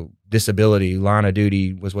 disability, line of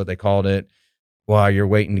duty was what they called it, while you're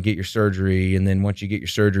waiting to get your surgery. And then once you get your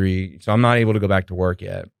surgery, so I'm not able to go back to work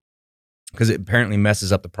yet because it apparently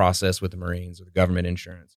messes up the process with the Marines or the government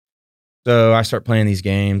insurance. So I start playing these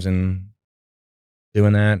games and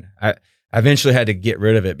doing that. I eventually had to get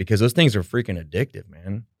rid of it because those things are freaking addictive,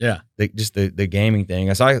 man. Yeah. Just the gaming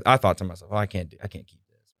thing. So I thought to myself, I can't keep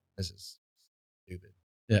this. This is stupid.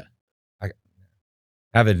 Yeah. I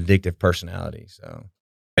have an addictive personality. So I'm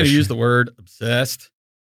going to use the word obsessed.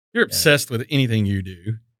 You're obsessed with anything you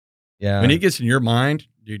do. Yeah. When it gets in your mind,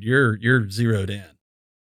 dude, you're zeroed in.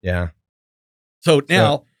 Yeah. So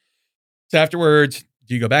now, so afterwards,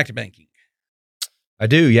 do you go back to banking? I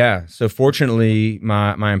do, yeah. So fortunately,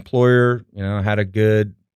 my employer, had a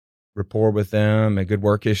good rapport with them, a good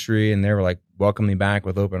work history, and they were like, welcome me back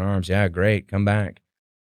with open arms. Yeah, great, come back.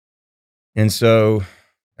 And so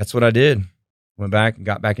that's what I did. Went back and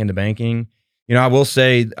got back into banking. I will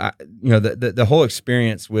say, the whole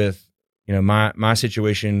experience with, my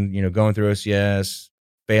situation, going through OCS,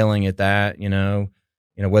 failing at that,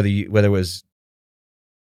 whether it was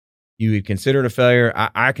you would consider it a failure.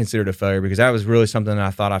 I considered it a failure because that was really something that I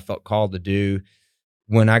thought I felt called to do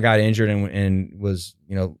when I got injured and was,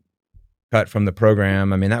 cut from the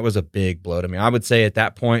program. I mean, that was a big blow to me. I would say at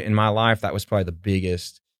that point in my life, that was probably the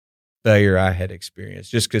biggest failure I had experienced,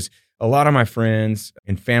 just because a lot of my friends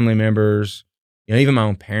and family members, even my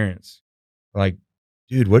own parents, were like,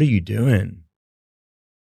 dude, what are you doing?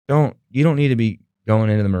 You don't need to be going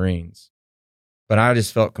into the Marines. But I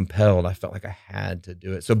just felt compelled. I felt like I had to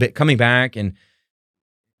do it. So coming back and,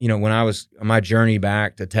 when I was on my journey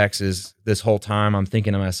back to Texas this whole time, I'm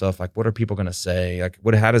thinking to myself, like, what are people going to say? Like,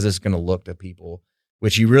 how is this going to look to people?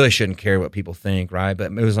 Which you really shouldn't care what people think, right?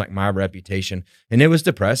 But it was like my reputation. And it was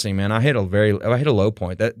depressing, man. I hit a low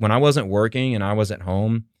point. That when I wasn't working and I was at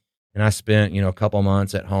home and I spent, a couple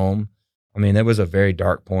months at home, I mean, that was a very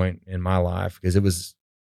dark point in my life because it was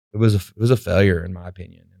a failure in my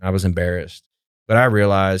opinion. And I was embarrassed. But I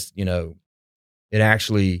realized, it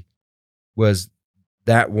actually was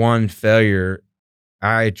that one failure.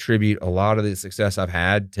 I attribute a lot of the success I've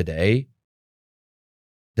had today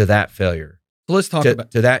to that failure. So let's talk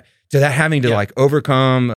about that having to like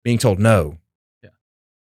overcome being told no. Yeah.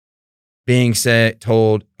 Being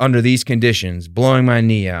told under these conditions, blowing my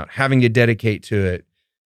knee out, having to dedicate to it,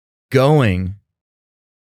 going,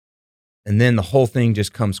 and then the whole thing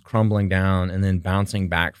just comes crumbling down and then bouncing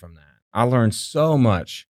back from that. I learned so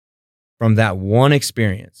much from that one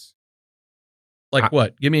experience. Like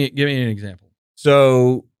what? Give me an example.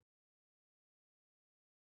 So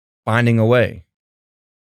finding a way,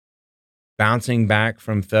 bouncing back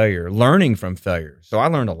from failure, learning from failure. So I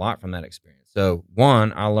learned a lot from that experience. So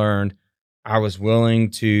one, I learned I was willing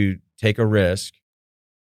to take a risk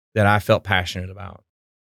that I felt passionate about.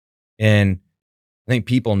 And I think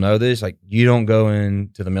people know this, like you don't go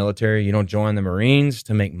into the military, you don't join the Marines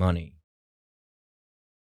to make money.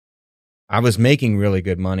 I was making really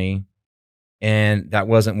good money, and that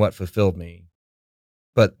wasn't what fulfilled me.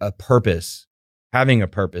 But having a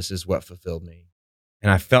purpose is what fulfilled me. And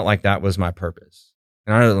I felt like that was my purpose.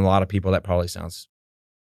 And I know a lot of people that probably sounds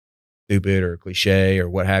stupid or cliche or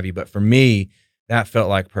what have you, but for me, that felt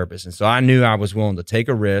like purpose. And so I knew I was willing to take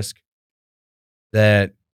a risk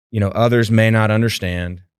that, others may not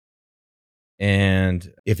understand.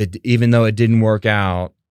 And even though it didn't work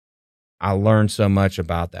out, I learned so much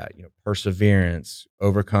about that, perseverance,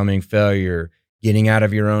 overcoming failure, getting out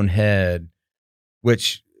of your own head,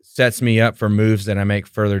 which sets me up for moves that I make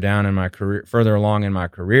further down in my career, further along in my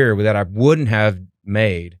career, that I wouldn't have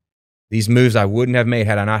made. These moves I wouldn't have made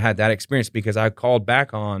had I not had that experience, because I called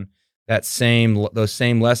back on those same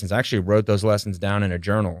lessons. I actually wrote those lessons down in a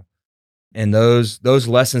journal. And those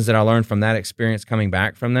lessons that I learned from that experience, coming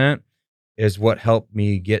back from that, is what helped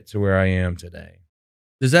me get to where I am today.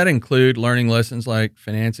 Does that include learning lessons like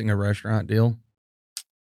financing a restaurant deal?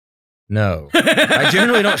 No. I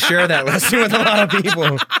generally don't share that lesson with a lot of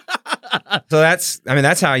people. So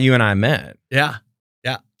that's how you and I met. Yeah.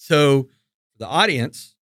 Yeah. So the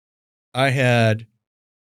audience, I had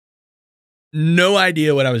no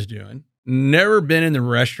idea what I was doing. Never been in the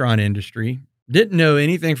restaurant industry. Didn't know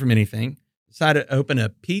anything from anything. Decided to open a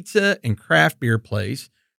pizza and craft beer place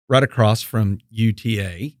right across from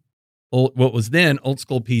UTA. What was then Old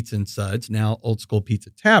School Pizza and Suds, now Old School Pizza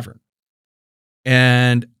Tavern.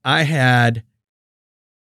 And I had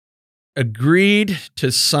agreed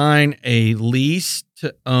to sign a lease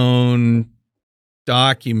to own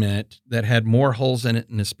document that had more holes in it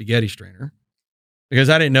than a spaghetti strainer, because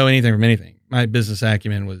I didn't know anything from anything. My business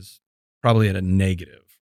acumen was probably at a negative.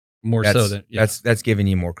 That's giving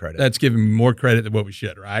you more credit. That's giving me more credit than what we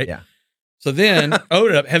should, right? Yeah. So then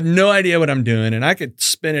open it up, have no idea what I'm doing. And I could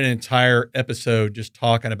spend an entire episode just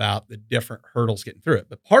talking about the different hurdles getting through it.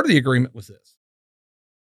 But part of the agreement was this.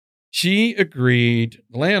 The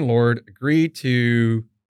landlord agreed to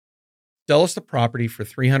sell us the property for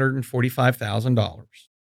 $345,000. As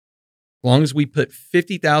long as we put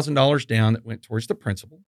 $50,000 down that went towards the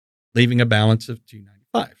principal, leaving a balance of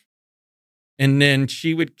 $295. And then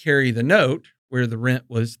she would carry the note where the rent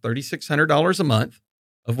was $3,600 a month,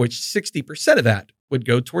 of which 60% of that would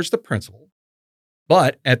go towards the principal.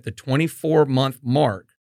 But at the 24-month mark,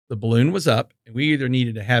 the balloon was up, and we either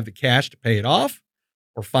needed to have the cash to pay it off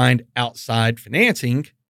or find outside financing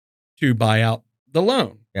to buy out the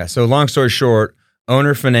loan. Yeah. So long story short,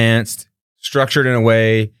 owner financed, structured in a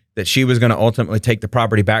way that she was going to ultimately take the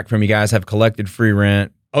property back from you guys, have collected free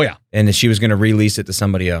rent. Oh, yeah. And that she was going to release it to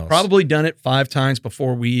somebody else. Probably done it 5 times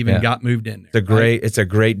before we even got moved in there. It's a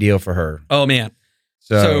great deal for her. Oh, man.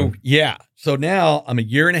 So yeah. So now I'm a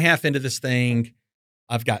year and a half into this thing.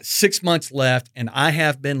 I've got 6 months left, and I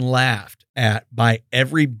have been laughed at by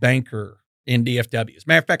every banker in DFW. As a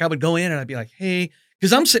matter of fact, I would go in and I'd be like, hey,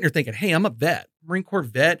 because I'm sitting there thinking, hey, I'm a vet, Marine Corps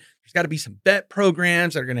vet. There's got to be some vet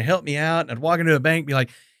programs that are going to help me out. And I'd walk into a bank and be like,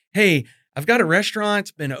 hey, I've got a restaurant.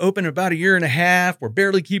 It's been open about a year and a half. We're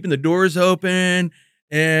barely keeping the doors open.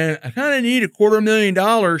 And I kind of need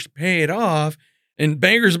 $250,000 to pay it off. And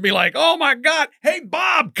bankers would be like, oh my God, hey,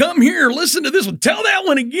 Bob, come here. Listen to this one. Tell that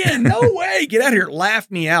one again. No way. Get out of here. Laugh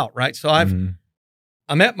me out. Right. So I'm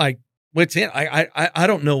at my wit's end. I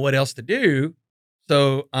don't know what else to do.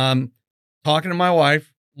 So I'm talking to my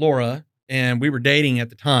wife, Laura, and we were dating at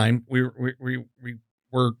the time. We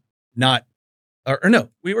were not, or no,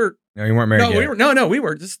 we were. No, you weren't married yet. We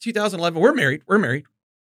were. This is 2011. We're married.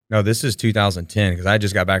 No, this is 2010 because I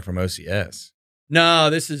just got back from OCS. No,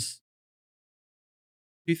 this is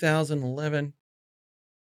 2011.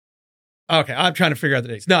 Okay, I'm trying to figure out the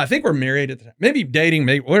dates. No, I think we're married at the time. Maybe dating,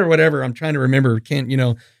 maybe or whatever. I'm trying to remember.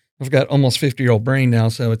 I've got almost 50-year-old brain now,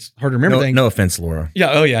 so it's hard to remember things. No offense, Laura.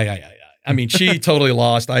 Yeah. Oh, yeah. I mean, she totally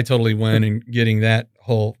lost. I totally won in getting that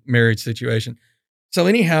whole marriage situation. So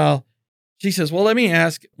anyhow, she says, well, let me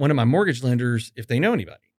ask one of my mortgage lenders if they know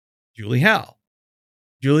anybody. Julie Howe.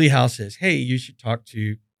 Julie Howe says, hey, you should talk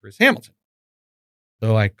to Chris Hamilton.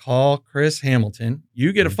 So I call Chris Hamilton.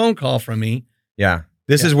 You get a phone call from me. Yeah.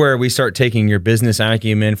 This is where we start taking your business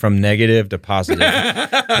acumen from negative to positive.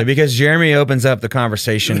 Because Jeremy opens up the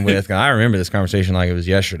conversation with, I remember this conversation like it was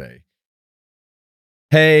yesterday.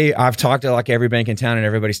 Hey, I've talked to like every bank in town and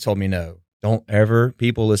everybody's told me no. Don't ever,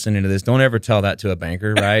 people listening to this, don't ever tell that to a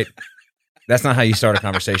banker, right? That's not how you start a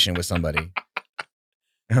conversation with somebody.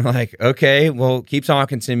 And I'm like, okay, well, keep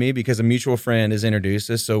talking to me because a mutual friend has introduced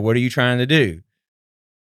us. So what are you trying to do?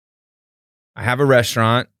 I have a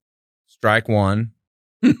restaurant, strike one.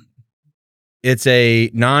 It's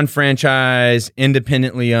a non-franchise,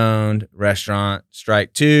 independently owned restaurant,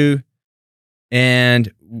 strike two.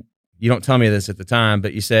 And you don't tell me this at the time,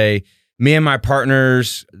 but you say, me and my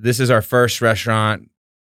partners, this is our first restaurant,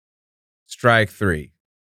 strike three.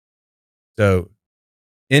 So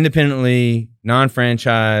independently,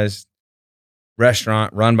 non-franchised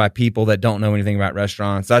restaurant run by people that don't know anything about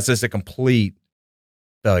restaurants. That's just a complete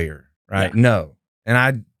failure, right? Yeah. No. And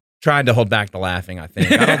I tried to hold back the laughing, I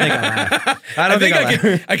think. I don't think I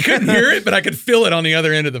laughed. I couldn't hear it, but I could feel it on the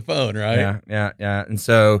other end of the phone, right? Yeah. And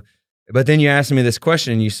so, but then you asked me this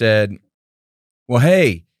question. You said, well,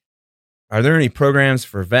 hey, are there any programs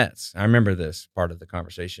for vets? I remember this part of the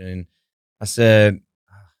conversation. And I said,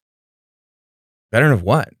 veteran of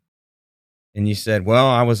what? And you said, well,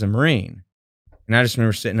 I was a Marine. And I just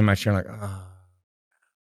remember sitting in my chair like,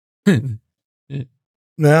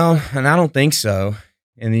 no, and I don't think so.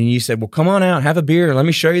 And then you said, well, come on out, have a beer. Let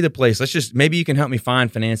me show you the place. Maybe you can help me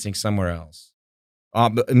find financing somewhere else.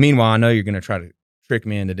 But meanwhile, I know you're going to try to trick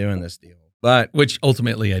me into doing this deal. But which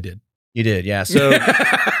ultimately I did. You did, yeah. So,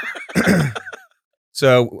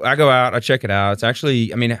 so I go out, I check it out. It's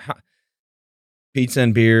actually, pizza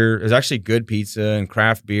and beer. It was actually good pizza and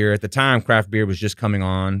craft beer. At the time, craft beer was just coming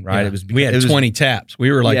on, right? Yeah. We had 20 taps.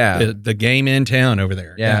 We were like the game in town over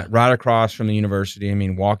there. Yeah, right across from the university.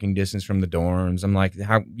 Walking distance from the dorms. I'm like,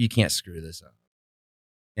 how you can't screw this up.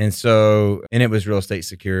 And it was real estate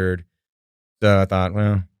secured. So I thought,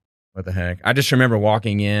 well, what the heck? I just remember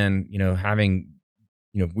walking in,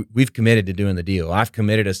 we've committed to doing the deal. I've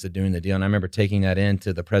committed us to doing the deal. And I remember taking that in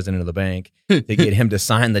to the president of the bank to get him to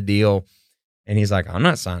sign the deal. And he's like, I'm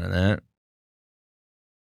not signing that.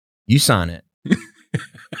 You sign it.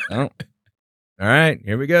 Oh, all right,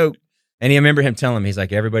 here we go. And I remember him telling me, he's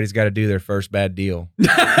like, everybody's got to do their first bad deal.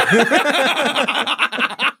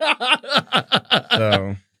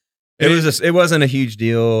 So it wasn't a huge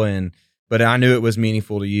deal. But I knew it was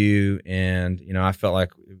meaningful to you. And, I felt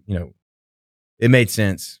like, it made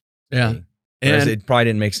sense. Yeah. And it probably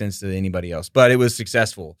didn't make sense to anybody else, but it was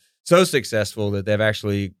successful. So successful that they've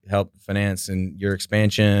actually helped finance and your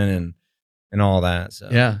expansion and all that. So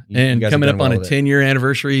yeah. And coming up on a 10-year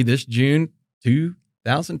anniversary this June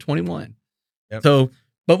 2021. Yep. So,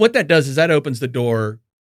 but what that does is that opens the door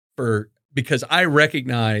because I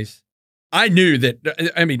knew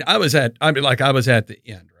that, I was at the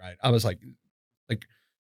end, right? I was like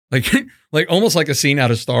almost like a scene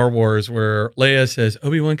out of Star Wars where Leia says,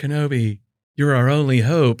 Obi-Wan Kenobi, you're our only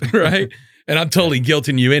hope, right? And I'm totally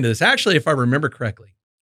guilting you into this. Actually, if I remember correctly,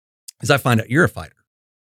 as I find out you're a fighter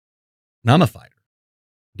and I'm a fighter.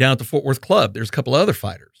 Down at the Fort Worth Club, there's a couple other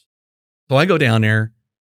fighters. So I go down there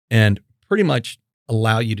and pretty much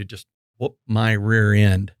allow you to just whoop my rear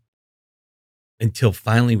end until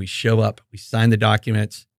finally we show up. We sign the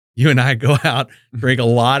documents. You and I go out, drink a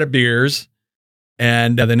lot of beers.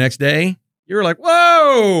 And the next day, you were like,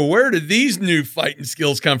 whoa, where did these new fighting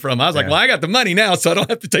skills come from? I was like, well, I got the money now, so I don't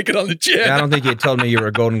have to take it on the chin. Yeah, I don't think you told me you were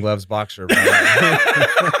a Golden Gloves boxer.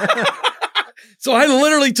 Right? So I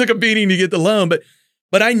literally took a beating to get the loan.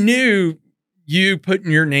 But I knew you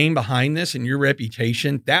putting your name behind this and your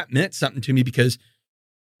reputation, that meant something to me because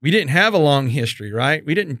we didn't have a long history, right?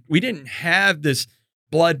 We didn't have this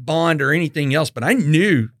blood bond or anything else, but I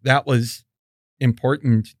knew that was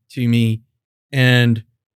important to me. And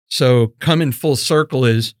so coming full circle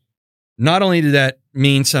is not only did that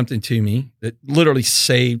mean something to me, that literally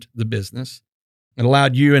saved the business. It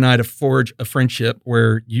allowed you and I to forge a friendship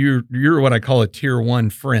where you're what I call a tier 1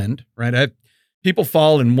 friend, right? People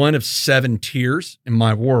fall in one of 7 tiers in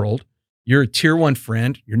my world. You're a tier 1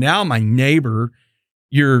 friend. You're now my neighbor.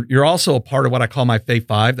 You're also a part of what I call my Fave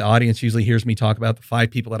 5. The audience usually hears me talk about the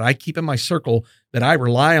 5 people that I keep in my circle that I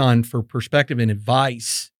rely on for perspective and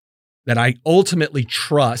advice, that I ultimately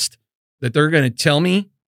trust that they're going to tell me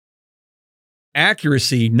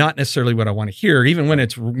accuracy, not necessarily what I want to hear, even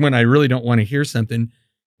when I really don't want to hear something.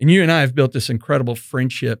 And you and I have built this incredible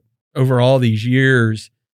friendship over all these years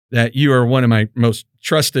that you are one of my most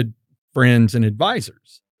trusted friends and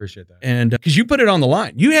advisors. Appreciate that. And because you put it on the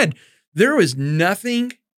line. There was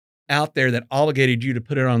nothing out there that obligated you to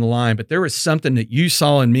put it on the line, but there was something that you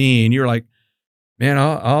saw in me and you were like, man,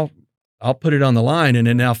 I'll put it on the line. And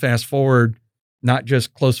then now fast forward, not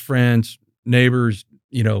just close friends, neighbors,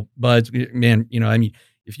 buds, man,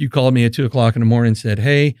 if you called me at 2:00 in the morning and said,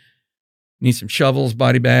 hey, need some shovels,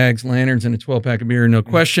 body bags, lanterns, and a 12-pack of beer, no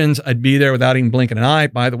questions, I'd be there without even blinking an eye.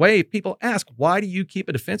 By the way, people ask, why do you keep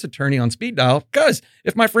a defense attorney on speed dial? Because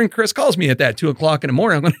if my friend Chris calls me at that 2:00 in the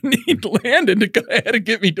morning, I'm going to need Landon to go ahead and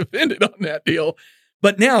get me defended on that deal.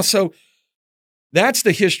 But now, so that's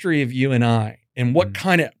the history of you and I and what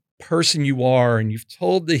kind of person you are. And you've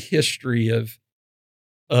told the history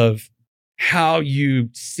of how you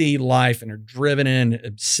see life and are driven and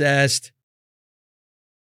obsessed.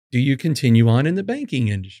 Do you continue on in the banking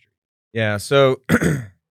industry? Yeah. So,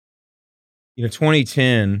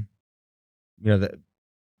 2010, that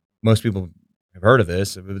most people have heard of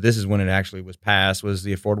this. But this is when it actually was passed, was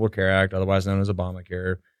the Affordable Care Act, otherwise known as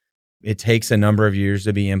Obamacare. It takes a number of years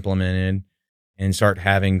to be implemented and start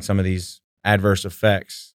having some of these adverse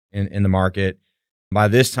effects in the market. By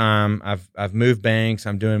this time, I've moved banks.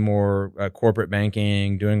 I'm doing more corporate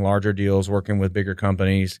banking, doing larger deals, working with bigger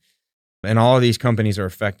companies. And all of these companies are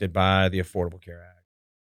affected by the Affordable Care Act.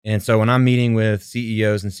 And so when I'm meeting with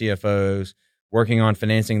CEOs and CFOs, working on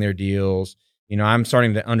financing their deals, I'm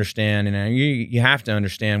starting to understand, and you have to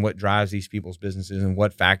understand what drives these people's businesses and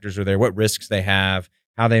what factors are there, what risks they have,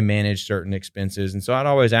 how they manage certain expenses. And so I'd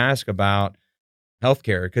always ask about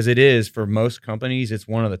healthcare, because it is, for most companies, it's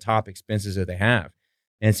one of the top expenses that they have.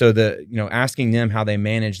 And so asking them how they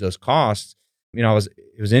manage those costs, it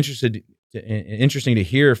was interesting to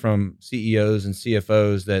hear from CEOs and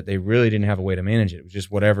CFOs that they really didn't have a way to manage it. It was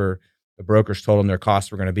just whatever the brokers told them their costs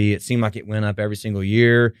were going to be. It seemed like it went up every single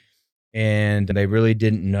year, and they really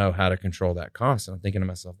didn't know how to control that cost. And I'm thinking to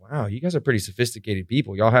myself, wow, you guys are pretty sophisticated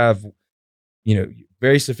people. Y'all have,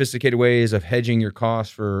 very sophisticated ways of hedging your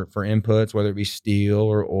costs for inputs, whether it be steel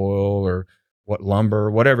or oil or what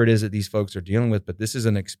lumber, whatever it is that these folks are dealing with. But this is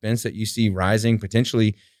an expense that you see rising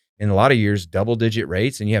potentially in a lot of years, double-digit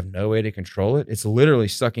rates, and you have no way to control it. It's literally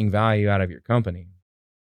sucking value out of your company.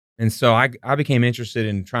 And so I became interested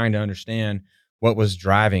in trying to understand what was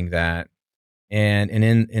driving that. And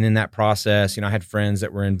in that process, I had friends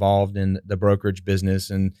that were involved in the brokerage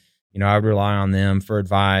business, and I would rely on them for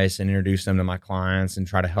advice and introduce them to my clients and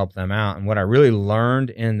try to help them out. And what I really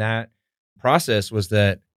learned in that process was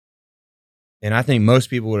that, and I think most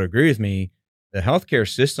people would agree with me, the healthcare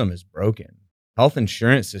system is broken. Health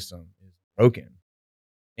insurance system is broken.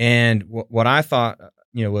 And what I thought,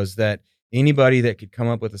 was that anybody that could come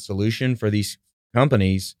up with a solution for these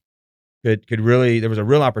companies could really, there was a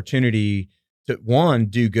real opportunity to, one,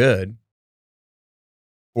 do good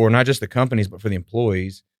for not just the companies, but for the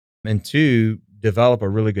employees, and two, develop a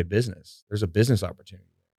really good business. There's a business opportunity.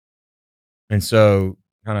 And so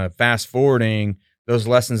kind of fast forwarding those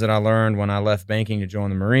lessons that I learned when I left banking to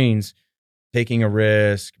join the Marines, taking a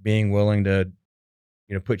risk, being willing to,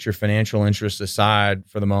 put your financial interests aside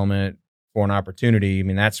for the moment for an opportunity. I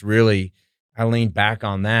mean, that's really, I leaned back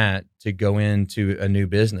on that to go into a new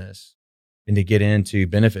business and to get into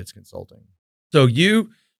benefits consulting. So you,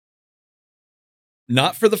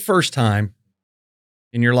 not for the first time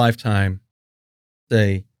in your lifetime,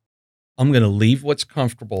 say, I'm going to leave what's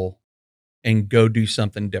comfortable and go do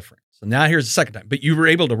something different. So now here's the second time, but you were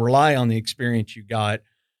able to rely on the experience you got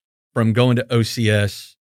from going to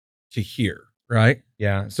OCS to here, right?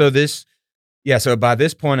 Yeah. So by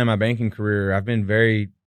this point in my banking career, I've been very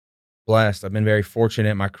blessed. I've been very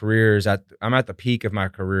fortunate. My career is I'm at the peak of my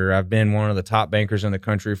career. I've been one of the top bankers in the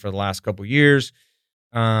country for the last couple of years,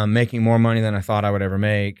 making more money than I thought I would ever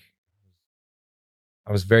make.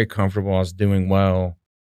 I was very comfortable. I was doing well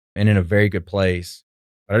and in a very good place.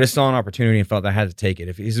 But I just saw an opportunity and felt that I had to take it.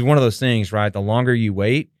 If this is one of those things, right? The longer you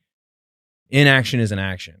wait, inaction is an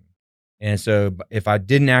action. And so if I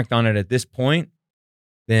didn't act on it at this point,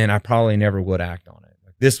 then I probably never would act on it.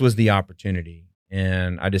 Like, this was the opportunity,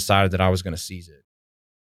 and I decided that I was going to seize it.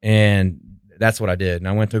 And that's what I did. And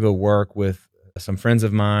I went to go work with some friends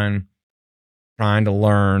of mine trying to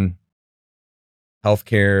learn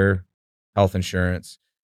healthcare, health insurance.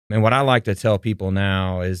 And what I like to tell people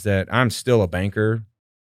now is that I'm still a banker.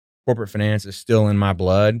 Corporate finance is still in my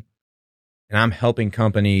blood, and I'm helping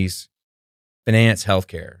companies finance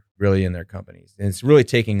healthcare really in their companies. And it's really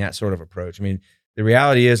taking that sort of approach. I mean, the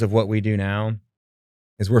reality is of what we do now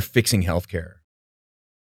is we're fixing healthcare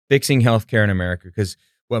in America, because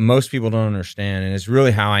what most people don't understand, and it's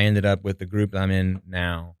really how I ended up with the group that I'm in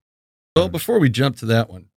now. Well, before we jump to that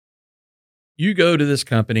one, you go to this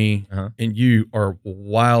company and you are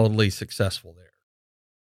wildly successful there.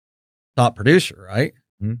 Top producer, right?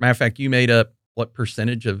 Mm-hmm. Matter of fact, you made up what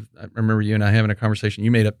percentage of, I remember you and I having a conversation,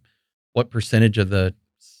 you made up what percentage of the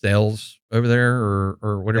sales over there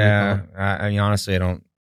or whatever. Yeah, I mean, honestly, I don't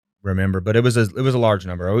remember, but it was a large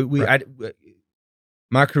number.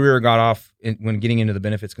 My career got off when getting into the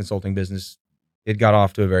benefits consulting business. It got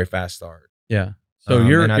off to a very fast start. Yeah. So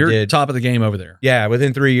you're top of the game over there. Yeah.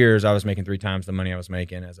 Within 3 years, I was making 3 times the money I was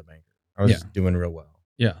making as a banker. I was doing real well.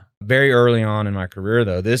 Yeah. Very early on in my career,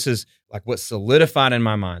 though, this is like what solidified in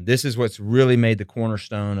my mind. This is what's really made the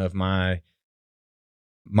cornerstone of my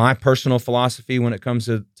personal philosophy when it comes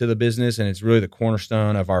to the business. And it's really the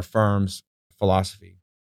cornerstone of our firm's philosophy,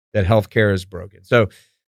 that healthcare is broken. So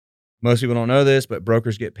most people don't know this, but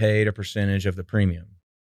brokers get paid a percentage of the premium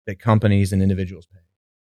that companies and individuals pay.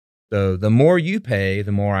 So the more you pay,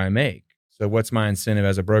 the more I make. So what's my incentive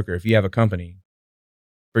as a broker? If you have a company,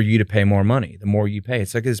 for you to pay more money, the more you pay.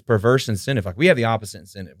 It's like this perverse incentive. Like, we have the opposite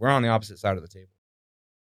incentive. We're on the opposite side of the table.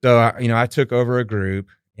 So, I took over a group,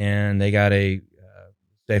 and they got a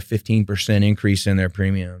 15% increase in their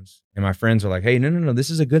premiums. And my friends were like, hey, no, this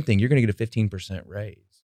is a good thing. You're going to get a 15% raise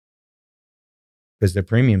because their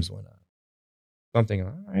premiums went up. So I'm thinking,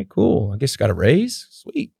 all right, cool. I guess got a raise.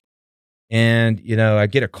 Sweet. And, I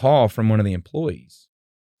get a call from one of the employees.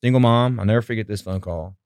 Single mom. I'll never forget this phone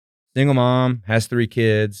call. Single mom, has 3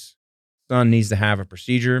 kids. Son needs to have a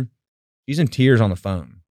procedure. She's in tears on the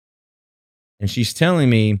phone. And she's telling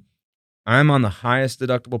me, I'm on the highest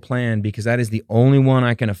deductible plan because that is the only one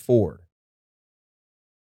I can afford.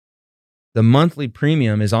 The monthly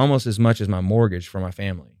premium is almost as much as my mortgage for my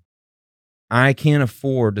family. I can't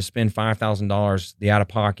afford to spend $5,000, the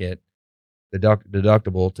out-of-pocket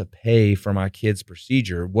deductible, to pay for my kid's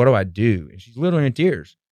procedure. What do I do? And she's literally in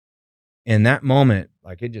tears. In that moment,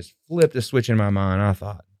 like, it just flipped a switch in my mind. I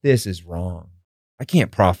thought, this is wrong. I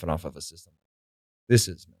can't profit off of a system. This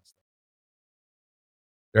is messed up.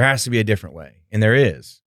 There has to be a different way, and there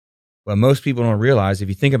is. But most people don't realize, if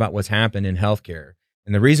you think about what's happened in healthcare,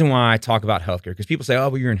 and the reason why I talk about healthcare, because people say, oh,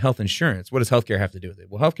 well, you're in health insurance. What does healthcare have to do with it?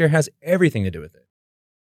 Well, healthcare has everything to do with it.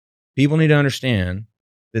 People need to understand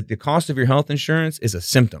that the cost of your health insurance is a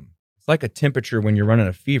symptom. It's like a temperature when you're running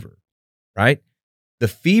a fever, right? The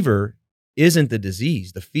fever isn't the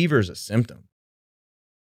disease. The fever is a symptom.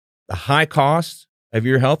 The high cost of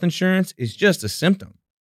your health insurance is just a symptom.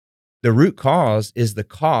 The root cause is the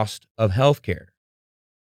cost of healthcare.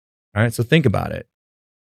 All right, so think about it.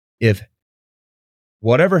 If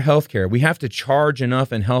whatever healthcare, we have to charge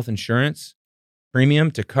enough in health insurance premium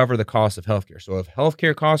to cover the cost of healthcare. So if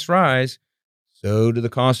healthcare costs rise, so do the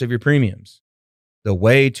cost of your premiums. The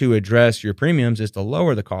way to address your premiums is to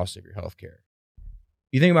lower the cost of your healthcare.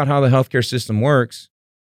 You think about how the healthcare system works.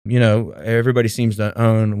 Everybody seems to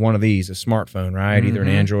own one of these, a smartphone, right? Mm-hmm. Either an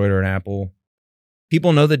Android or an Apple.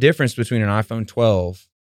 People know the difference between an iPhone 12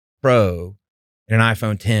 Pro and an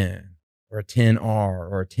iPhone 10 or a 10R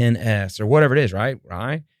or a 10S or whatever it is, right?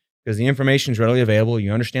 Right? Because the information is readily available.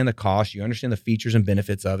 You understand the cost. You understand the features and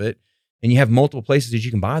benefits of it. And you have multiple places that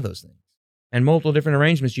you can buy those things and multiple different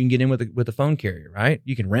arrangements you can get in with the phone carrier, right?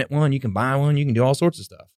 You can rent one. You can buy one. You can do all sorts of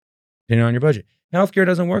stuff depending on your budget. Healthcare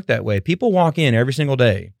doesn't work that way. People walk in every single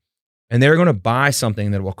day and they're going to buy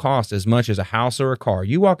something that will cost as much as a house or a car.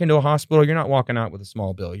 You walk into a hospital, you're not walking out with a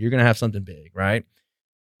small bill. You're going to have something big, right?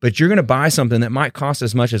 But you're going to buy something that might cost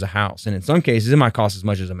as much as a house. And in some cases, it might cost as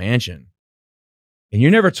much as a mansion. And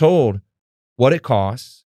you're never told what it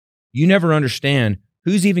costs. You never understand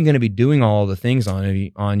who's even going to be doing all the things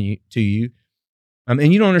to you.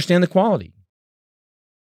 And you don't understand the quality.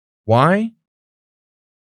 Why?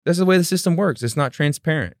 That's the way the system works. It's not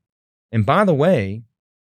transparent. And by the way,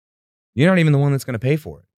 you're not even the one that's going to pay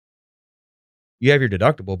for it. You have your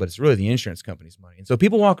deductible, but it's really the insurance company's money. And so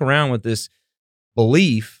people walk around with this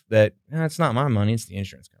belief that it's not my money, it's the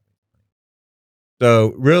insurance company's money.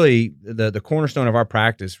 So really, the cornerstone of our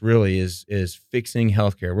practice really is fixing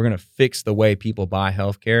healthcare. We're going to fix the way people buy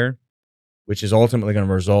healthcare, which is ultimately going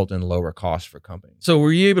to result in lower costs for companies. So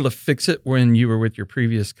were you able to fix it when you were with your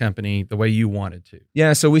previous company the way you wanted to?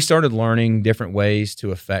 Yeah, so we started learning different ways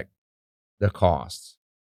to affect the costs.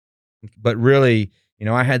 But really,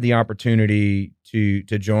 I had the opportunity to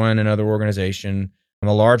join another organization,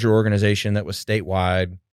 a larger organization that was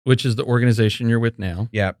statewide. Which is the organization you're with now.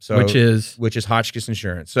 Yeah. So which is Hotchkiss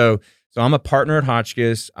Insurance. So I'm a partner at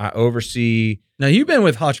Hotchkiss. I oversee. Now you've been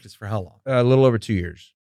with Hotchkiss for how long? A little over 2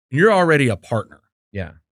 years. You're already a partner.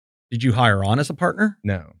 Yeah. Did you hire on as a partner?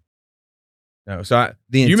 No. So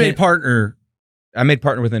you made partner. I made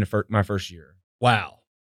partner within my first year. Wow.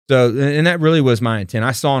 So, and that really was my intent.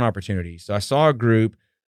 I saw an opportunity. So I saw a group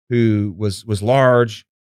who was large,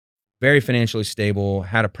 very financially stable,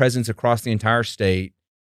 had a presence across the entire state,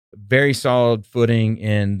 very solid footing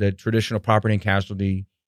in the traditional property and casualty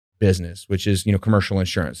business, which is, commercial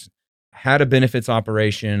insurance, had a benefits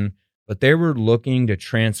operation, but they were looking to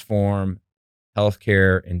transform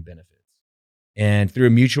healthcare and benefits. And through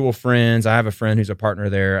mutual friends, I have a friend who's a partner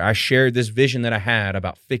there. I shared this vision that I had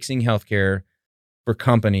about fixing healthcare for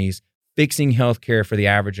companies, fixing healthcare for the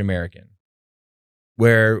average American,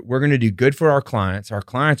 where we're going to do good for our clients. Our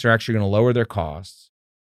clients are actually going to lower their costs.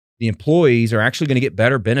 The employees are actually going to get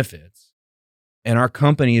better benefits, and our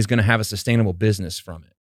company is going to have a sustainable business from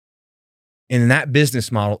it. And in that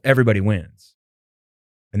business model, everybody wins.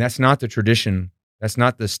 And that's not the tradition. That's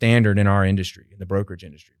not the standard in our industry, in the brokerage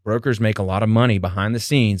industry. Brokers make a lot of money behind the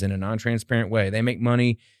scenes in a non-transparent way. They make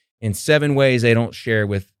money in 7 ways they don't share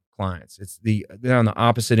with clients. They're on the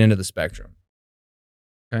opposite end of the spectrum.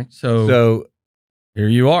 Okay. So here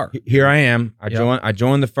you are. Here I am. I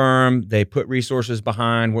joined the firm. They put resources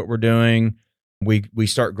behind what we're doing. We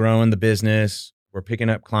start growing the business. We're picking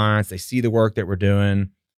up clients. They see the work that we're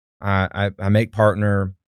doing. I make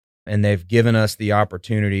partner, and they've given us the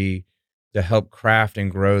opportunity to help craft and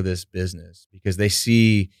grow this business because they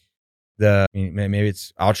see maybe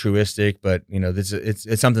it's altruistic, but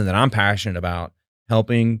it's something that I'm passionate about,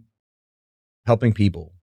 helping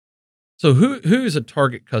people. So who is a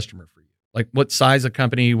target customer for you? Like what size of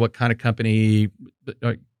company, what kind of company?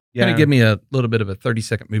 Kind of give me a little bit of a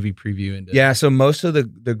 30-second movie preview into. Yeah. So most of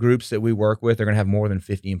the groups that we work with are going to have more than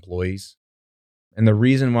 50 employees. And the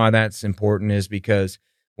reason why that's important is because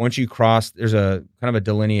once you cross, there's a kind of a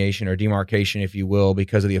delineation or demarcation, if you will,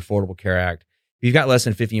 because of the Affordable Care Act. If you've got less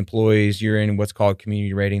than 50 employees, you're in what's called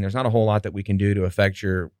community rating. There's not a whole lot that we can do to affect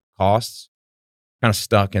your costs. Kind of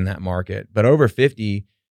stuck in that market. But over 50,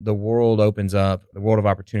 the world opens up. The world of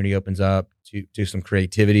opportunity opens up to some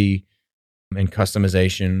creativity and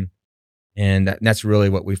customization. And that's really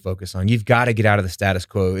what we focus on. You've got to get out of the status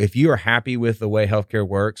quo. If you are happy with the way healthcare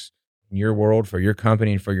works in your world, for your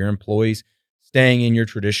company and for your employees, staying in your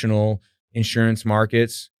traditional insurance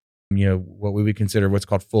markets, what we would consider what's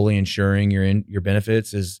called fully insuring your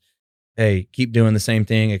benefits is, hey, keep doing the same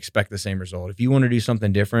thing, expect the same result. If you want to do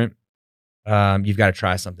something different, you've got to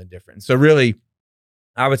try something different. So really,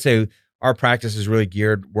 I would say our practice is really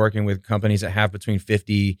geared working with companies that have between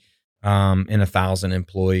 50 and 1,000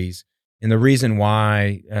 employees. And the reason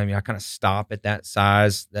why, I kind of stop at that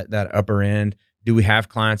size, that upper end. Do we have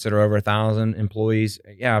clients that are over 1,000 employees?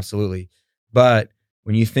 Yeah, absolutely. But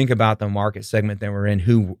when you think about the market segment that we're in,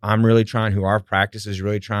 who our practice is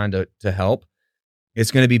really trying to help,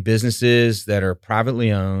 it's going to be businesses that are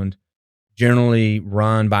privately owned, generally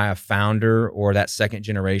run by a founder or that second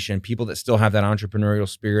generation, people that still have that entrepreneurial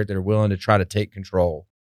spirit, that are willing to try to take control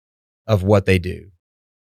of what they do.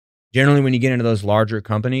 Generally, when you get into those larger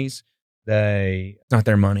companies, it's not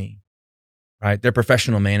their money, right? They're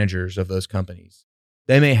professional managers of those companies.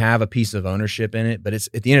 They may have a piece of ownership in it, but it's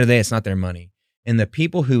at the end of the day, it's not their money. And the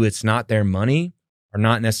people who it's not their money are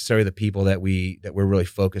not necessarily the people that we're really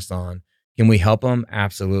focused on. Can we help them?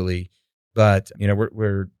 Absolutely. But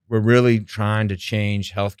we're really trying to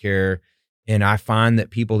change healthcare, and I find that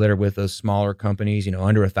people that are with those smaller companies,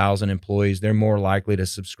 under 1,000 employees, they're more likely to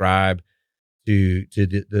subscribe to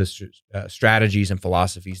the strategies and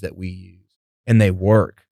philosophies that we use, and they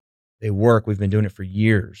work. We've been doing it for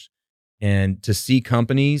years, and to see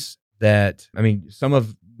companies that, some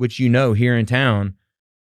of which here in town,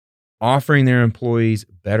 offering their employees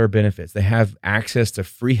better benefits. They have access to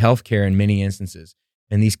free healthcare in many instances.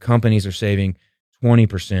 And these companies are saving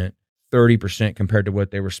 20%, 30% compared to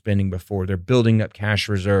what they were spending before. They're building up cash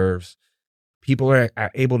reserves. People are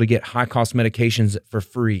able to get high cost medications for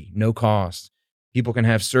free, no cost. People can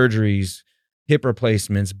have surgeries, hip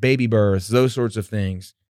replacements, baby births, those sorts of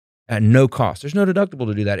things at no cost. There's no deductible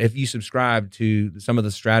to do that if you subscribe to some of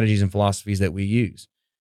the strategies and philosophies that we use.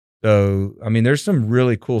 So, there's some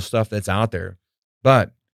really cool stuff that's out there.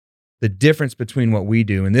 But the difference between what we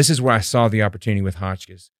do, and this is where I saw the opportunity with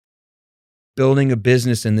Hotchkiss, building a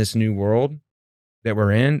business in this new world that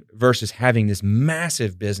we're in versus having this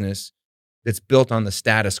massive business that's built on the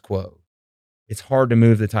status quo. It's hard to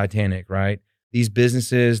move the Titanic, right? These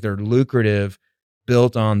businesses, they're lucrative,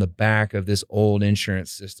 built on the back of this old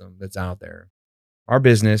insurance system that's out there. Our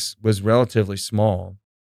business was relatively small,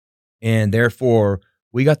 and therefore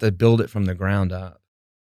we got to build it from the ground up.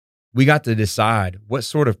 We got to decide, what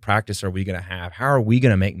sort of practice are we going to have? How are we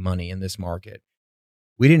going to make money in this market?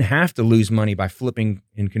 We didn't have to lose money by flipping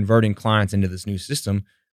and converting clients into this new system.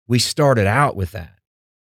 We started out with that.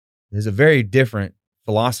 There's a very different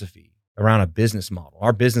philosophy around a business model.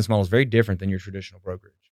 Our business model is very different than your traditional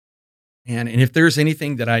brokerage. And if there's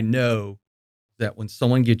anything that I know, that when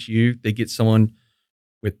someone gets you, they get someone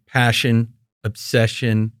with passion,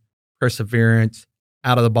 obsession, perseverance,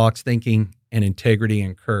 out of the box thinking, and integrity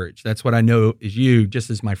and courage. That's what I know is you, just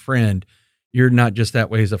as my friend. You're not just that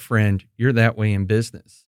way as a friend, you're that way in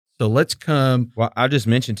business. So let's come. Well, I'll just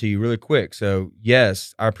mention to you really quick. So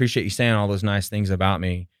yes, I appreciate you saying all those nice things about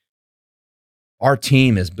me. Our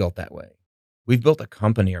team is built that way. We've built a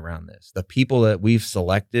company around this. The people that we've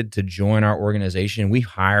selected to join our organization, we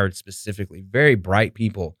hired specifically very bright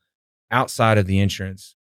people outside of the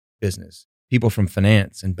insurance business, people from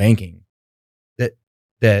finance and banking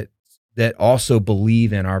that also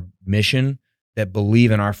believe in our mission, that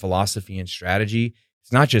believe in our philosophy and strategy.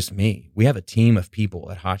 It's not just me. We have a team of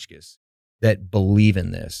people at Hotchkiss that believe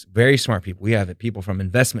in this. Very smart people. We have people from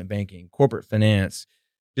investment banking, corporate finance,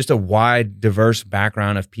 just a wide, diverse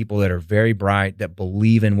background of people that are very bright, that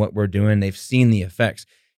believe in what we're doing. They've seen the effects.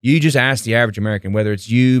 You just ask the average American, whether it's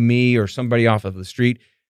you, me, or somebody off of the street,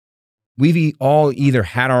 we've all either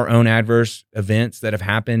had our own adverse events that have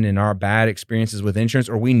happened in our bad experiences with insurance,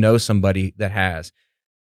 or we know somebody that has.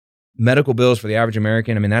 Medical bills for the average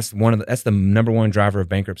American, that's the number one driver of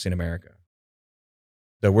bankruptcy in America.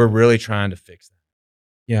 So we're really trying to fix that.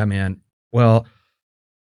 Yeah, man. Well,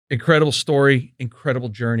 incredible story, incredible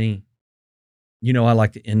journey. You know, I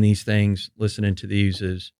like to end these things, listening to these,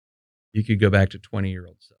 is you could go back to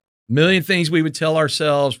 20-year-old self. A million things we would tell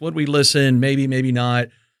ourselves. Would we listen? Maybe, maybe not.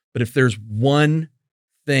 But if there's one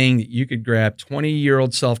thing that you could grab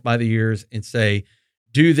 20-year-old self by the ears and say,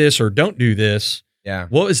 do this or don't do this. Yeah.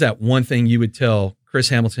 What was that one thing you would tell Chris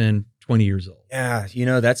Hamilton, 20 years old? Yeah.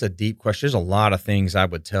 That's a deep question. There's a lot of things I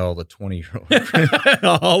would tell the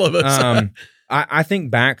 20-year-old. All of us. I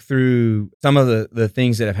think back through some of the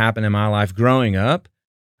things that have happened in my life growing up.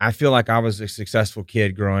 I feel like I was a successful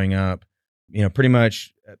kid growing up, pretty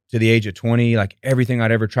much to the age of 20, like everything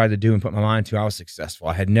I'd ever tried to do and put my mind to, I was successful.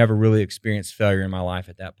 I had never really experienced failure in my life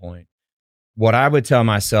at that point. What I would tell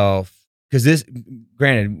myself, because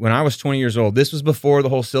granted, when I was 20 years old, this was before the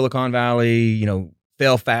whole Silicon Valley,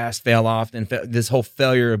 fail fast, fail often, this whole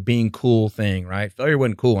failure of being cool thing, right? Failure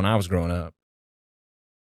wasn't cool when I was growing up.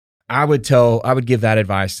 I would give that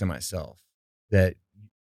advice to myself, that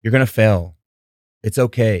you're going to fail. It's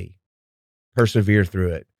okay. Persevere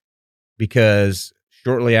through it. Because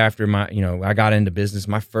shortly after I got into business,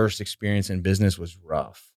 my first experience in business was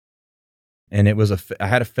rough. And I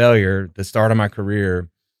had a failure at the start of my career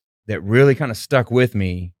that really kind of stuck with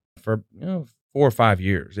me for 4 or 5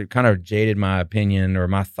 years. It kind of jaded my opinion or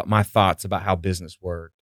my thoughts about how business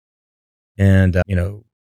worked. And,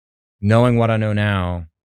 knowing what I know now,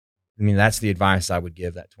 that's the advice I would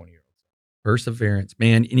give that 20-year-old. Perseverance,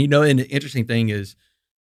 man. And and the interesting thing is,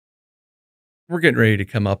 we're getting ready to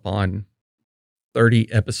come up on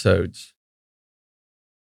 30 episodes.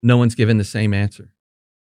 No one's given the same answer.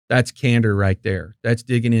 That's candor right there. That's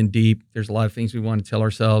digging in deep. There's a lot of things we want to tell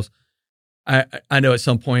ourselves. I know at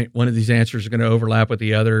some point one of these answers are going to overlap with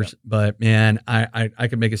the others, but man, I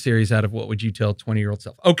could make a series out of what would you tell 20-year-old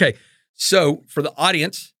self. Okay, so for the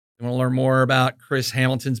audience, you want to learn more about Chris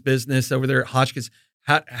Hamilton's business over there at Hotchkiss,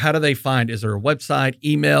 how do they find? Is there a website,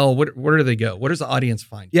 email? Where do they go? Where does the audience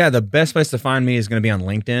find you? Yeah, the best place to find me is going to be on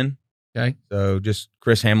LinkedIn. Okay. So just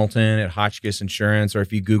Chris Hamilton at Hotchkiss Insurance, or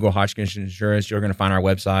if you Google Hotchkiss Insurance, you're going to find our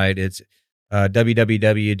website. It's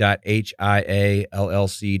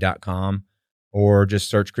www.hiallc.com, or just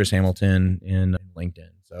search Chris Hamilton in LinkedIn.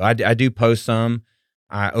 So I do post some.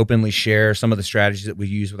 I openly share some of the strategies that we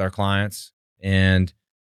use with our clients, and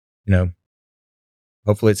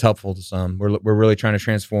hopefully it's helpful to some. We're really trying to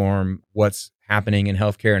transform what's happening in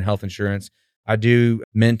healthcare and health insurance. I do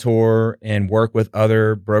mentor and work with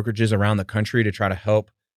other brokerages around the country to try to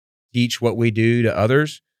help teach what we do to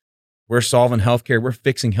others. We're solving healthcare. We're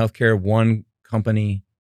fixing healthcare one company,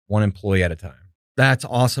 one employee at a time. That's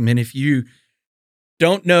awesome. And if you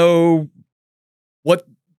don't know what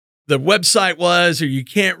the website was, or you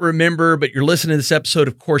can't remember, but you're listening to this episode,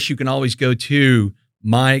 of course, you can always go to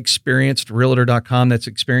myexperiencedrealtor.com. That's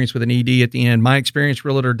experience with an ED at the end.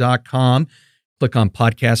 myexperiencedrealtor.com. Click on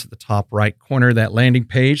podcast at the top right corner of that landing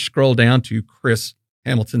page. Scroll down to Chris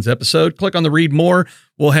Hamilton's episode. Click on the read more.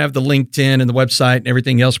 We'll have the LinkedIn and the website and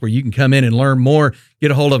everything else where you can come in and learn more. Get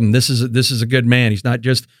a hold of him. This is a good man. He's not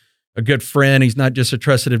just a good friend. He's not just a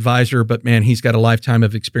trusted advisor, but man, he's got a lifetime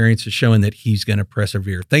of experiences showing that he's going to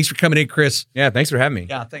persevere. Thanks for coming in, Chris. Yeah, thanks for having me.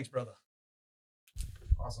 Yeah, thanks, brother.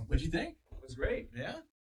 Awesome. What'd you think? It was great. Yeah.